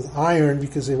came up with iron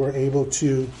because they were able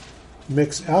to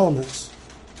mix elements.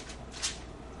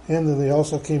 And then they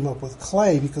also came up with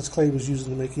clay because clay was used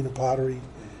in the making of pottery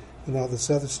and all this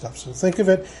other stuff. So think of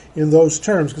it in those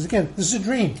terms, because again, this is a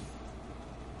dream.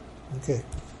 Okay.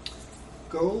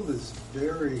 Gold is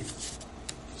very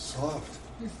soft,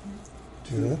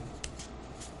 too. Yeah.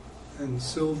 And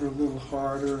silver a little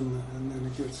harder, and then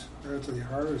it gets gradually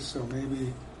harder, so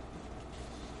maybe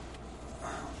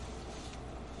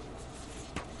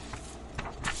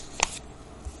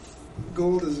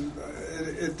gold is,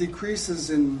 it decreases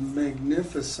in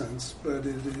magnificence, but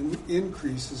it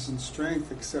increases in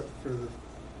strength, except for the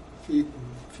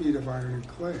feet of iron and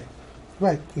clay.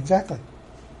 Right, exactly.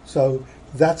 So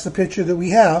that's the picture that we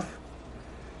have.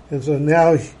 And so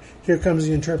now here comes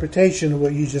the interpretation of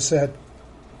what you just said,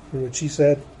 or what she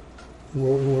said, and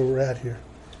where we're at here.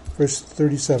 Verse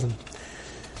 37.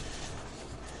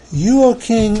 You, O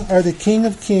King, are the King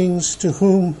of kings, to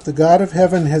whom the God of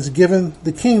heaven has given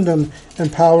the kingdom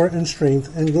and power and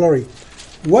strength and glory.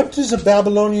 What does the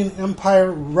Babylonian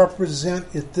Empire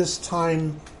represent at this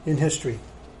time in history?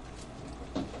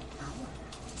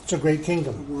 It's a great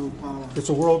kingdom. World power. It's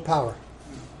a world power.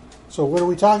 So what are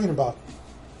we talking about?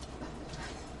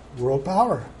 World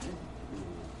power.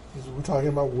 We're talking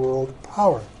about world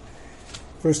power.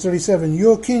 Verse 37,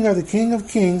 you, O King, are the King of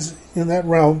kings in that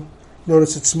realm.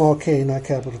 Notice it's small k, not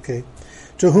capital K.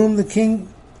 To whom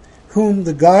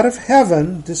the God of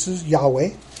heaven, this is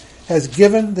Yahweh, has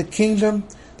given the kingdom,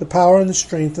 the power, and the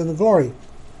strength, and the glory.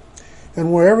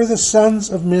 And wherever the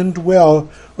sons of men dwell,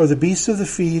 or the beasts of the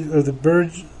field, or the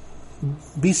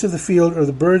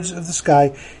birds of the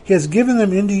sky, he has given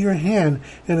them into your hand,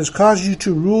 and has caused you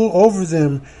to rule over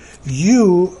them.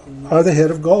 You are the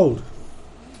head of gold.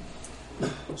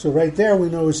 So right there we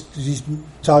know he's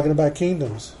talking about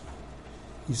kingdoms.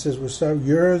 He says,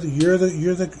 "You're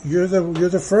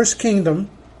the first kingdom,"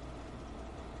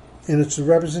 and it's a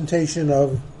representation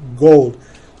of gold,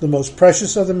 the most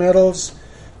precious of the metals,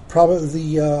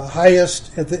 probably the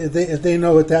highest they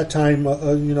know at that time.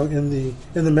 In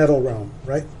the metal realm,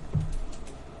 right?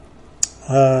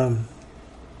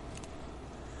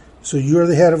 So you are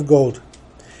the head of gold.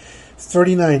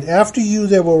 39. After you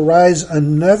there will rise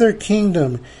another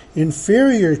kingdom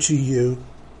inferior to you,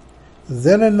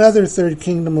 then another third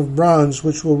kingdom of bronze,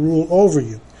 which will rule over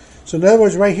you. So in other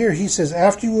words, right here, he says,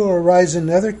 after you will arise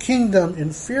another kingdom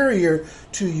inferior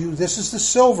to you. This is the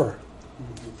silver.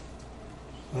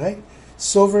 Right?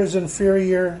 Silver is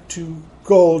inferior to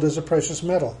gold as a precious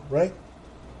metal, right?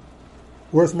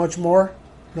 Worth much more?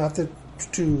 Not that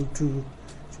to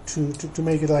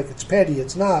make it like it's petty,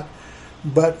 it's not.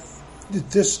 But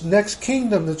this next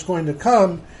kingdom that's going to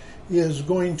come is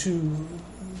going to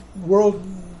world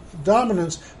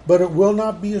dominance, but it will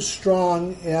not be as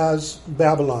strong as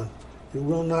Babylon. It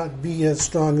will not be as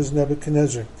strong as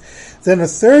Nebuchadnezzar. Then a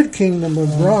third kingdom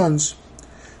of bronze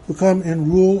will come and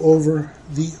rule over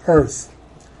the earth.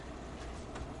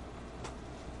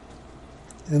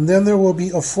 And then there will be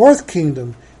a fourth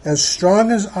kingdom, as strong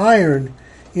as iron,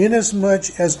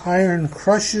 inasmuch as iron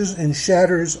crushes and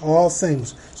shatters all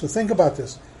things. So think about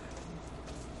this.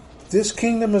 This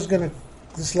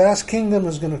last kingdom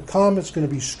is going to come. It's going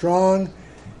to be strong.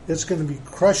 It's going to be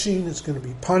crushing. It's going to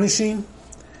be punishing.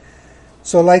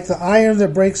 So like the iron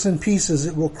that breaks in pieces,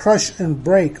 it will crush and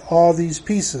break all these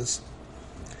pieces.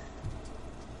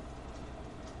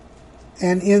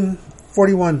 And in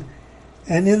 41,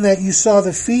 and in that you saw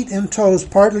the feet and toes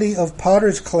partly of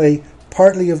potter's clay,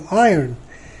 partly of iron.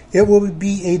 It will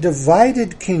be a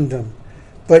divided kingdom,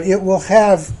 but it will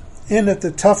have in it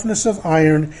the toughness of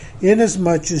iron,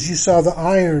 inasmuch as you saw the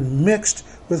iron mixed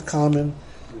with common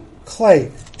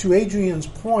clay. To Adrian's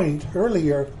point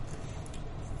earlier,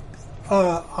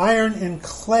 iron and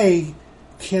clay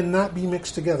cannot be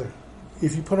mixed together.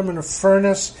 If you put them in a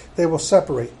furnace, they will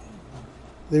separate.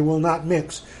 They will not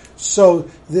mix. So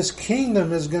this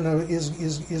kingdom is going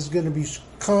to be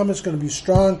calm. It's going to be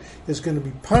strong. It's going to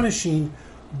be punishing.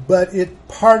 But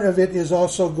part of it is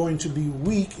also going to be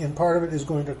weak, and part of it is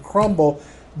going to crumble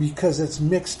because it's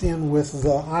mixed in with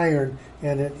the iron,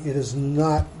 and it is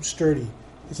not sturdy.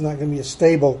 It's not going to be a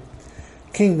stable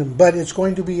kingdom, but it's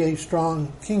going to be a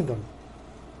strong kingdom.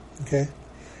 Okay?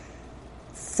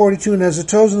 42, and as the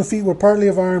toes and the feet were partly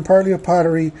of iron, partly of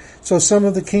pottery, so some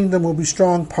of the kingdom will be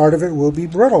strong, part of it will be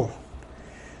brittle.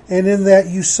 And in that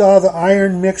you saw the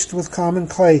iron mixed with common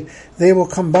clay. They will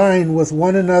combine with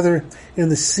one another in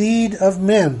the seed of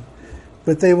men,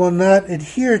 but they will not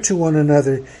adhere to one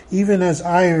another, even as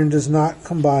iron does not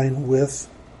combine with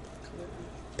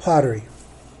pottery.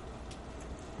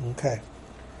 Okay.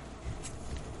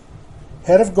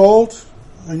 Head of gold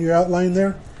on your outline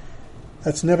there.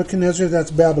 That's Nebuchadnezzar,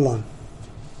 that's Babylon.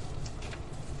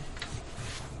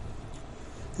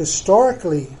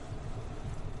 Historically,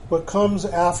 what comes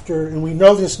after, and we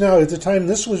know this now, at the time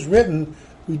this was written,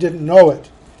 we didn't know it.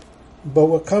 But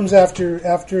what comes after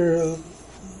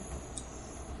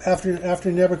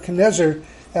Nebuchadnezzar,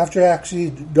 after actually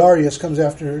Darius comes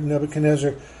after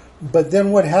Nebuchadnezzar, but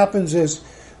then what happens is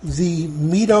the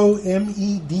Medo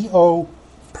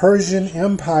Persian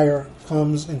Empire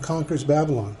comes and conquers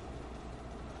Babylon.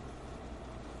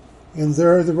 And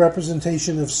they're the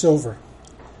representation of silver.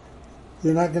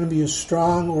 They're not going to be as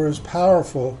strong or as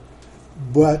powerful,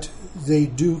 but they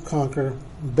do conquer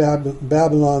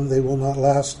Babylon. They will not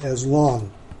last as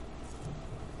long.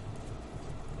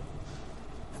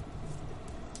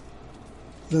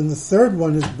 Then the third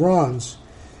one is bronze.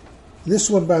 This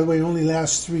one, by the way, only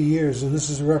lasts 3 years, and this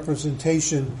is a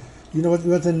representation. You know what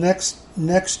the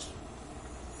next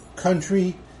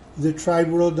country that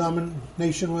tried world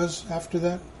domination was after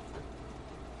that?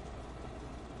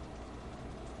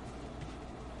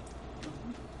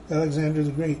 Alexander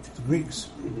the Great, the Greeks.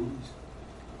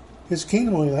 His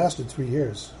kingdom only lasted 3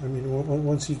 years. I mean,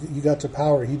 once he got to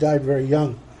power, he died very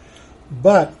young.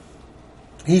 But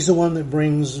he's the one that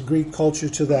brings Greek culture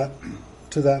to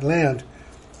that land,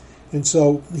 and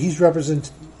so he's a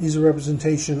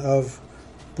representation of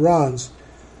bronze.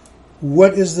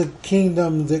 What is the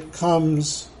kingdom that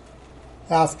comes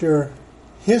after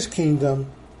his kingdom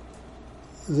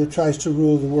that tries to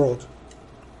rule the world?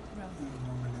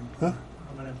 Huh?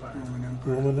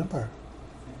 Roman Empire.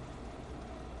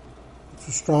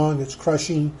 It's strong, it's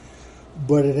crushing,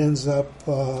 but it ends up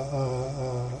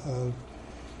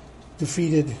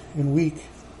defeated and weak.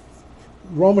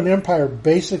 Roman Empire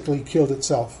basically killed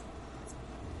itself,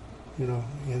 and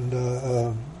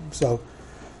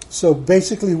so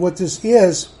basically what this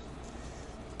is,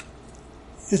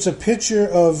 it's a picture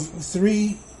of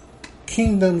 3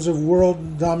 kingdoms of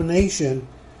world domination,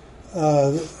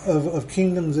 of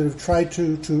kingdoms that have tried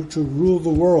to rule the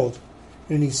world.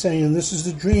 And he's saying, this is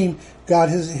the dream. God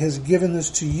has given this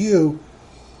to you.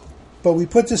 But we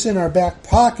put this in our back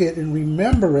pocket and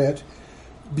remember it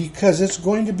because it's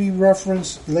going to be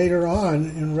referenced later on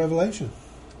in Revelation.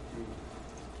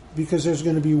 Because there's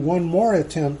going to be one more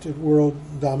attempt at world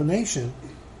domination.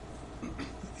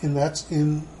 And that's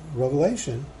in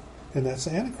Revelation. And that's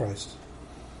the Antichrist.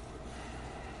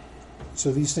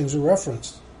 So these things are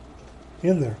referenced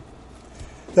in there.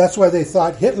 That's why they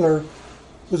thought Hitler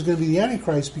was going to be the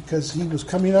Antichrist, because he was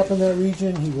coming up in that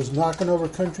region, he was knocking over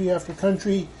country after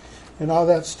country and all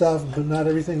that stuff, but not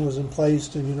everything was in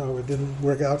place, and it didn't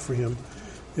work out for him.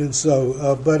 And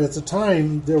so, but at the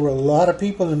time, there were a lot of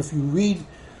people, and if you read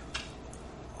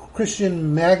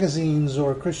Christian magazines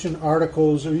or Christian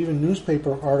articles or even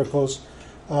newspaper articles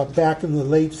back in the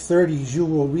late 30s, you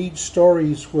will read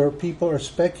stories where people are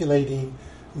speculating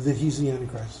that he's the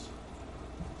Antichrist.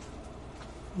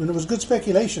 And it was good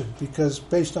speculation, because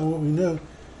based on what we knew,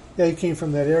 he came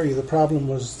from that area. The problem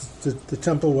was that the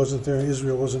temple wasn't there,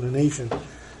 Israel wasn't a nation,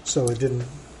 so it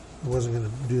wasn't going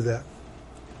to do that.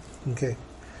 Okay.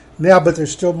 Now, but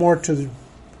there's still more to the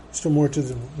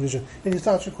vision. Any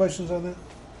thoughts or questions on that?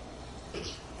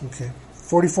 Okay.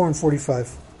 44 and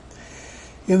 45.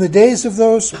 In the days of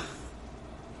those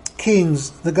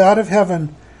kings, the God of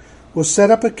heaven will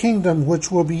set up a kingdom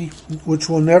which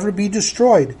will never be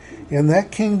destroyed, and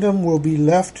that kingdom will be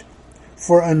left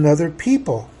for another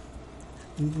people.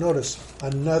 Notice,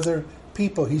 another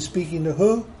people. He's speaking to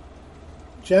who?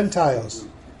 Gentiles.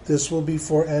 This will be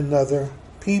for another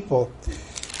people.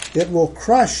 It will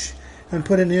crush and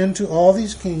put an end to all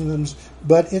these kingdoms,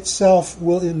 but itself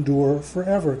will endure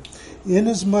forever.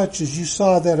 Inasmuch as you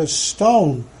saw that a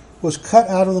stone was cut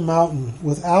out of the mountain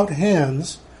without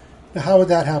hands. Now, how would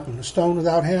that happen? A stone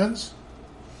without hands?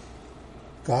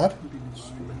 God?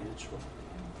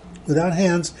 Without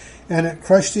hands, and it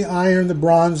crushed the iron, the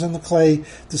bronze, and the clay,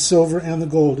 the silver, and the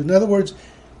gold. In other words,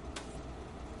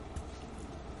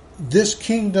 this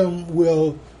kingdom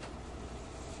will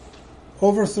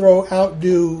overthrow,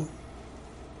 outdo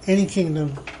any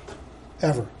kingdom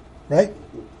ever. Right?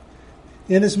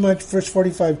 Inasmuch, verse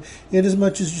 45,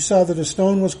 inasmuch as you saw that a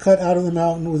stone was cut out of the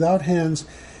mountain without hands,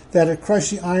 that it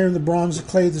crushed the iron, the bronze, the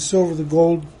clay, the silver, the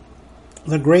gold,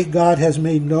 the great God has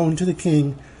made known to the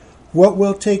king what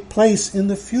will take place in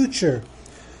the future.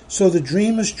 So the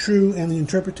dream is true and the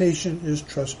interpretation is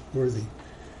trustworthy.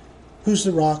 Who's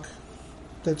the rock,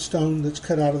 that stone that's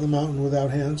cut out of the mountain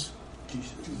without hands?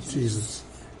 Jesus.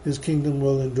 His kingdom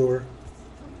will endure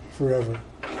forever.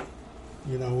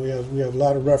 You know, we have a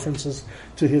lot of references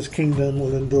to his kingdom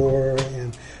will endure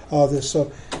and all this.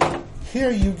 So here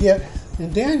you get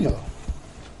in Daniel,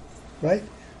 right?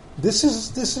 This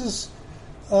is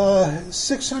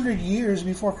 600 years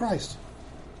before Christ.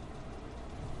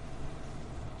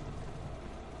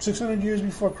 600 years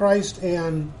before Christ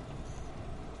and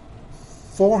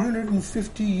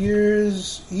 450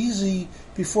 years easy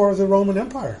before the Roman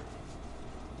Empire.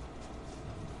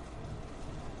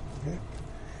 Okay.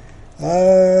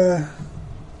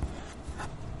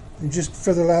 And just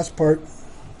for the last part,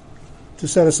 to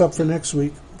set us up for next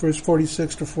week, verse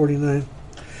 46 to 49.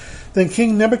 Then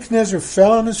King Nebuchadnezzar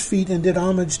fell on his feet and did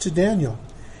homage to Daniel,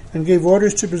 and gave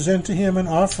orders to present to him an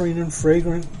offering and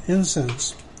fragrant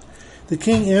incense. The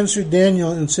king answered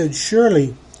Daniel and said,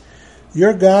 Surely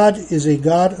your God is a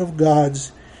God of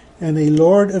gods, and a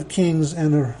Lord of kings,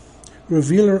 and a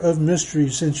revealer of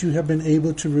mysteries, since you have been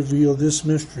able to reveal this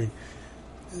mystery.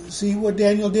 See what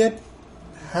Daniel did?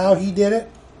 How he did it?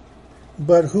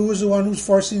 But who was the one who's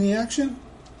forcing the action?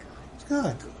 It's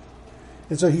God.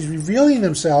 And so he's revealing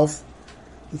himself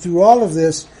through all of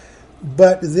this,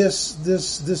 but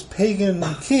this pagan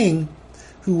king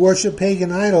who worshiped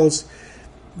pagan idols,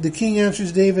 the king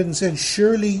answers David and said,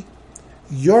 Surely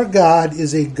your God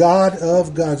is a God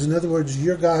of gods. In other words,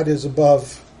 your God is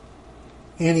above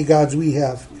any gods we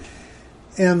have.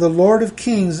 And the Lord of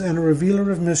kings and a revealer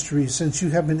of mysteries, since you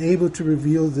have been able to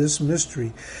reveal this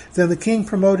mystery. Then the king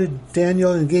promoted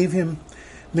Daniel and gave him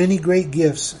many great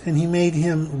gifts, and he made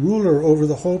him ruler over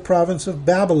the whole province of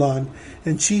Babylon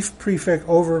and chief prefect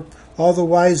over all the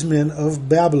wise men of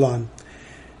Babylon.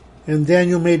 And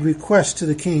Daniel made request to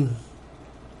the king,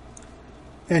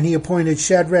 and he appointed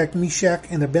Shadrach, Meshach,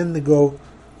 and Abednego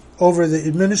over the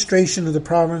administration of the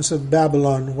province of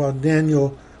Babylon, while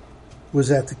Daniel was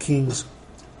at the king's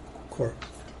court.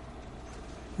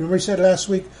 Remember I said last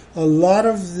week, a lot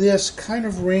of this kind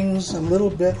of rings a little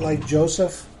bit like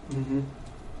Joseph. Mm-hmm.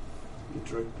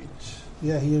 Interprets.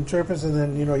 Yeah, he interprets, and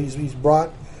then he's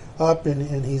brought up,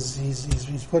 and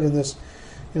he's put in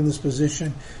this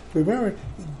position. Remember,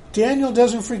 Daniel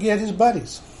doesn't forget his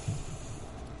buddies.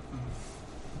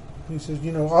 He says,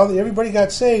 everybody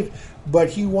got saved, but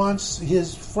he wants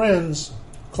his friends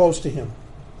close to him,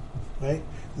 right?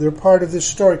 They're part of this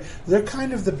story. They're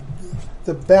kind of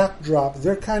the backdrop.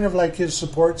 They're kind of like his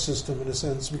support system in a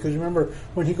sense, because remember,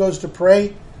 when he goes to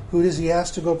pray, who does he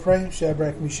ask to go pray?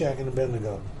 Shadrach, Meshach, and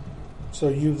Abednego. So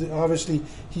obviously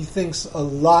he thinks a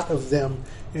lot of them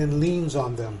and leans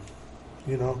on them,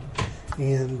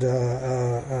 And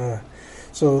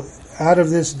so out of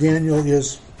this, Daniel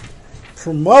is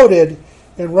promoted,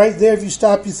 and right there, if you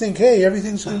stop, you think, hey,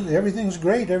 everything's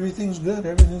great, everything's good,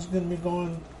 everything's going to be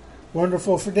going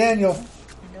wonderful for Daniel.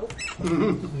 Nope.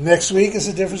 Next week is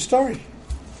a different story.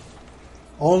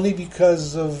 Only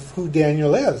because of who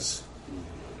Daniel is.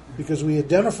 Because we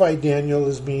identify Daniel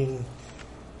as being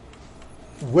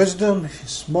wisdom,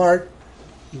 smart,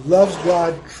 loves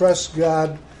God, trusts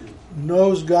God,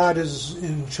 knows God is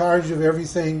in charge of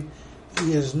everything.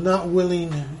 He is not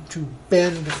willing to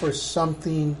bend for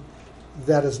something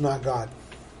that is not God.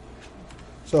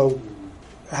 So,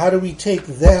 how do we take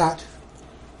that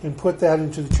and put that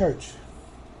into the church?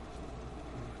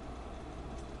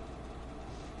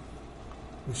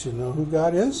 We should know who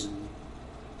God is,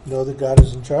 know that God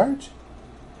is in charge,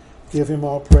 give Him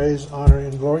all praise, honor,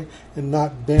 and glory, and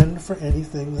not bend for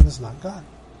anything that is not God.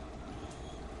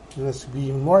 And that's to be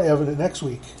even more evident next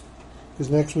week, because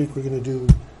next week we're going to do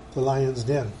the lion's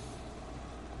den,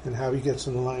 and how he gets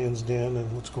in the lion's den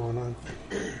and what's going on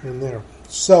in there.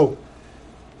 So,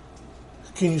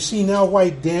 can you see now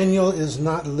why Daniel is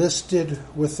not listed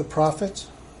with the prophets?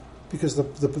 Because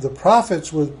the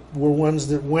prophets were ones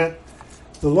that went,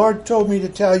 the Lord told me to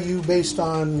tell you based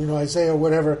on, Isaiah or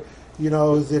whatever,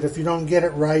 that if you don't get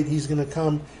it right, He's going to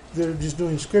come. They're just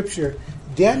doing scripture.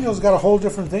 Daniel's got a whole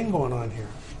different thing going on here.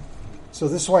 So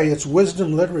this is why it's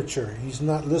wisdom literature. He's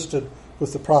not listed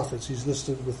with the prophets. He's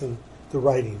listed within the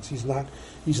writings. He's not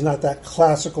that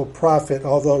classical prophet,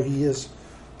 although he is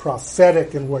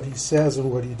prophetic in what he says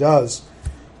and what he does.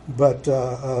 But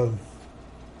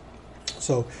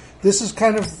so this is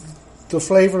kind of the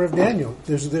flavor of Daniel.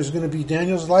 There's going to be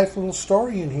Daniel's life, little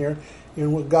story in here,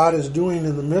 and what God is doing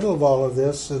in the middle of all of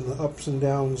this, and the ups and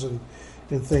downs and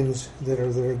things that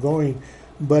are going.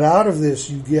 But out of this,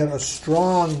 you get a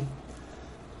strong.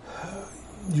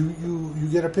 You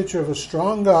get a picture of a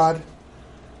strong God,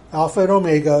 Alpha and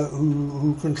Omega,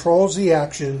 who controls the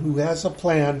action, who has a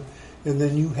plan, and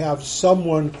then you have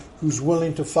someone who's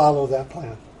willing to follow that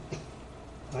plan,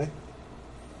 right?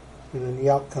 And then the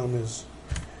outcome is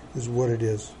what it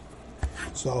is.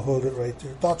 So I'll hold it right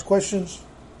there. Thoughts, questions?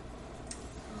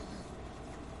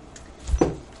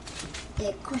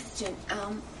 A question.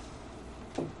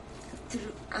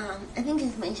 I think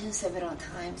it's mentioned several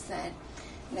times that,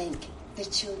 like, the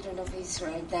children of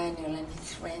Israel, Daniel and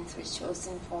his friends were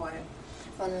chosen for.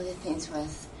 One of the things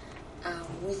was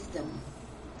wisdom.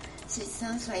 So it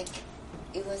sounds like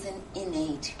it was an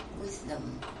innate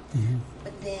wisdom. Mm-hmm.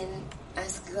 But then,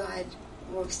 as God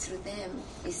works through them,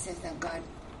 it says that God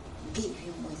gave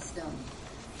him wisdom.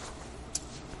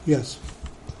 Yes.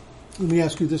 Let me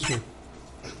ask you this one.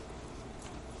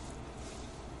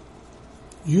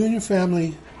 You and your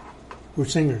family were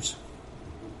singers.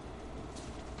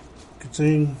 Could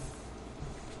sing.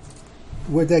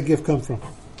 Where'd that gift come from?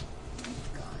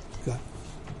 God.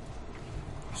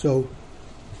 So,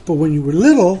 but when you were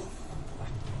little,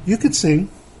 you could sing.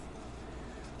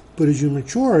 But as you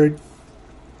matured,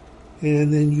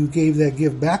 and then you gave that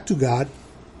gift back to God,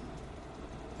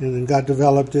 and then God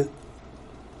developed it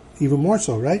even more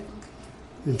so, right?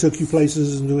 And took you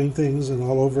places and doing things and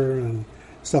all over and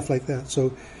stuff like that.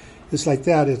 So it's like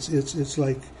that. It's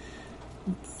like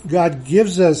God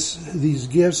gives us these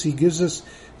gifts. He gives us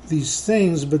these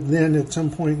things, but then at some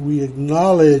point we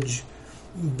acknowledge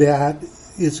that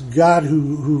it's God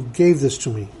who gave this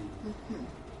to me.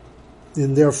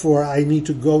 And therefore I need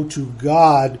to go to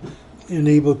God and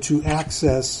able to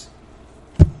access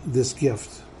this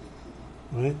gift.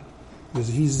 Right? Because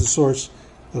He's the source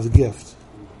of the gift.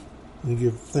 And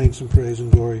give thanks and praise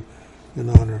and glory and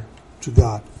honor to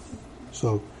God.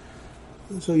 So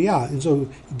yeah, and so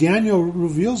Daniel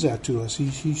reveals that to us.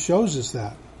 He shows us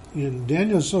that. And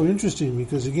Daniel is so interesting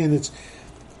because, again,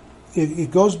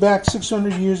 it goes back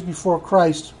 600 years before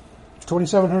Christ,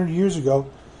 2,700 years ago,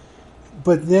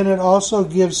 but then it also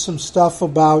gives some stuff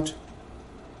about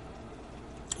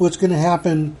what's going to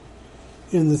happen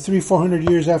in the 300-400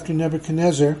 years after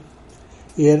Nebuchadnezzar.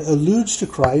 It alludes to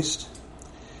Christ,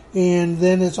 and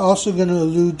then it's also going to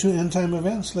allude to end-time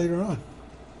events later on.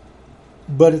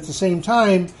 But at the same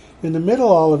time, in the middle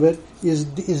of all of it is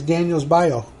Daniel's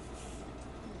bio,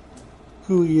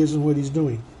 who he is and what he's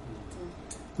doing.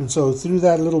 And so through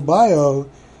that little bio,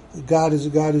 God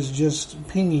is just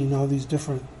pinging all these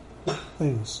different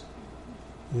things,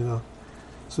 you know.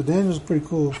 So Daniel's a pretty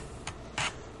cool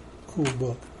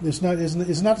book. It's not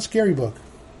a scary book.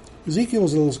 Ezekiel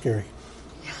was a little scary,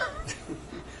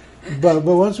 but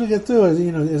once we get through it,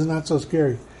 you know, it's not so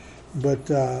scary. But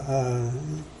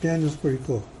Daniel's pretty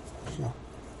cool. So,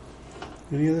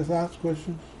 any other thoughts,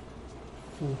 questions?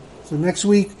 So next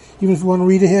week, even if you want to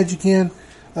read ahead, you can.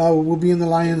 We'll be in the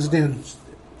lion's den.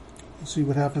 We'll see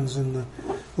what happens in the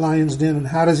lion's den and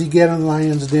how does he get in the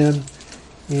lion's den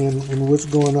and what's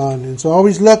going on. And so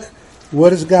always look,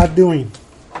 what is God doing?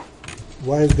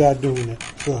 Why is God doing it?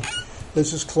 So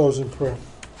let's just close in prayer.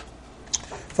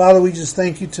 Father, we just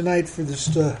thank you tonight for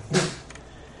this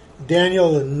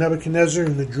Daniel and Nebuchadnezzar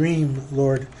and the dream,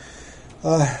 Lord.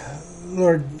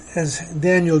 Lord, as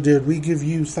Daniel did, we give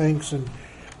you thanks and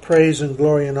praise and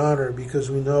glory and honor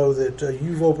because we know that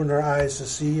you've opened our eyes to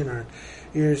see and our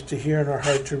ears to hear and our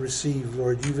heart to receive,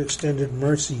 Lord. You've extended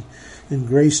mercy and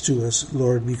grace to us,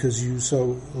 Lord, because you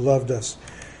so loved us.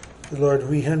 Lord,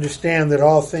 we understand that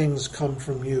all things come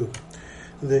from you,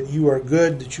 that you are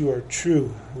good, that you are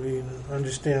true. We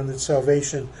understand that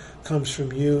salvation comes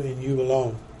from you and you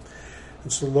alone.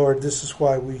 And so, Lord, this is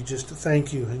why we just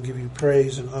thank you and give you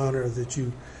praise and honor that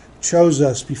you chose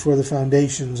us before the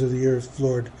foundations of the earth,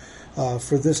 Lord,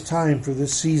 for this time, for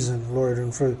this season, Lord,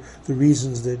 and for the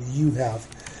reasons that you have.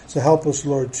 So help us,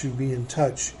 Lord, to be in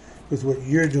touch with what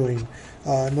you're doing,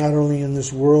 not only in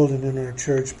this world and in our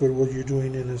church, but what you're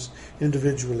doing in us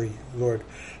individually, Lord,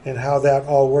 and how that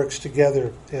all works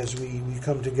together as we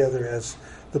come together as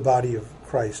the body of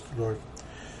Christ, Lord.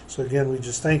 So again, we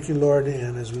just thank you, Lord,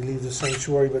 and as we leave the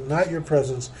sanctuary, but not your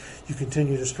presence, you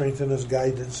continue to strengthen us,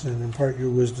 guide us, and impart your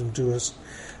wisdom to us,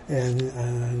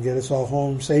 and get us all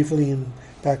home safely and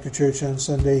back to church on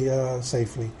Sunday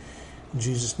safely. In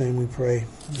Jesus' name we pray.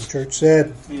 The church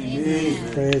said,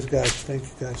 Amen. Praise God. Thank you,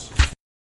 guys.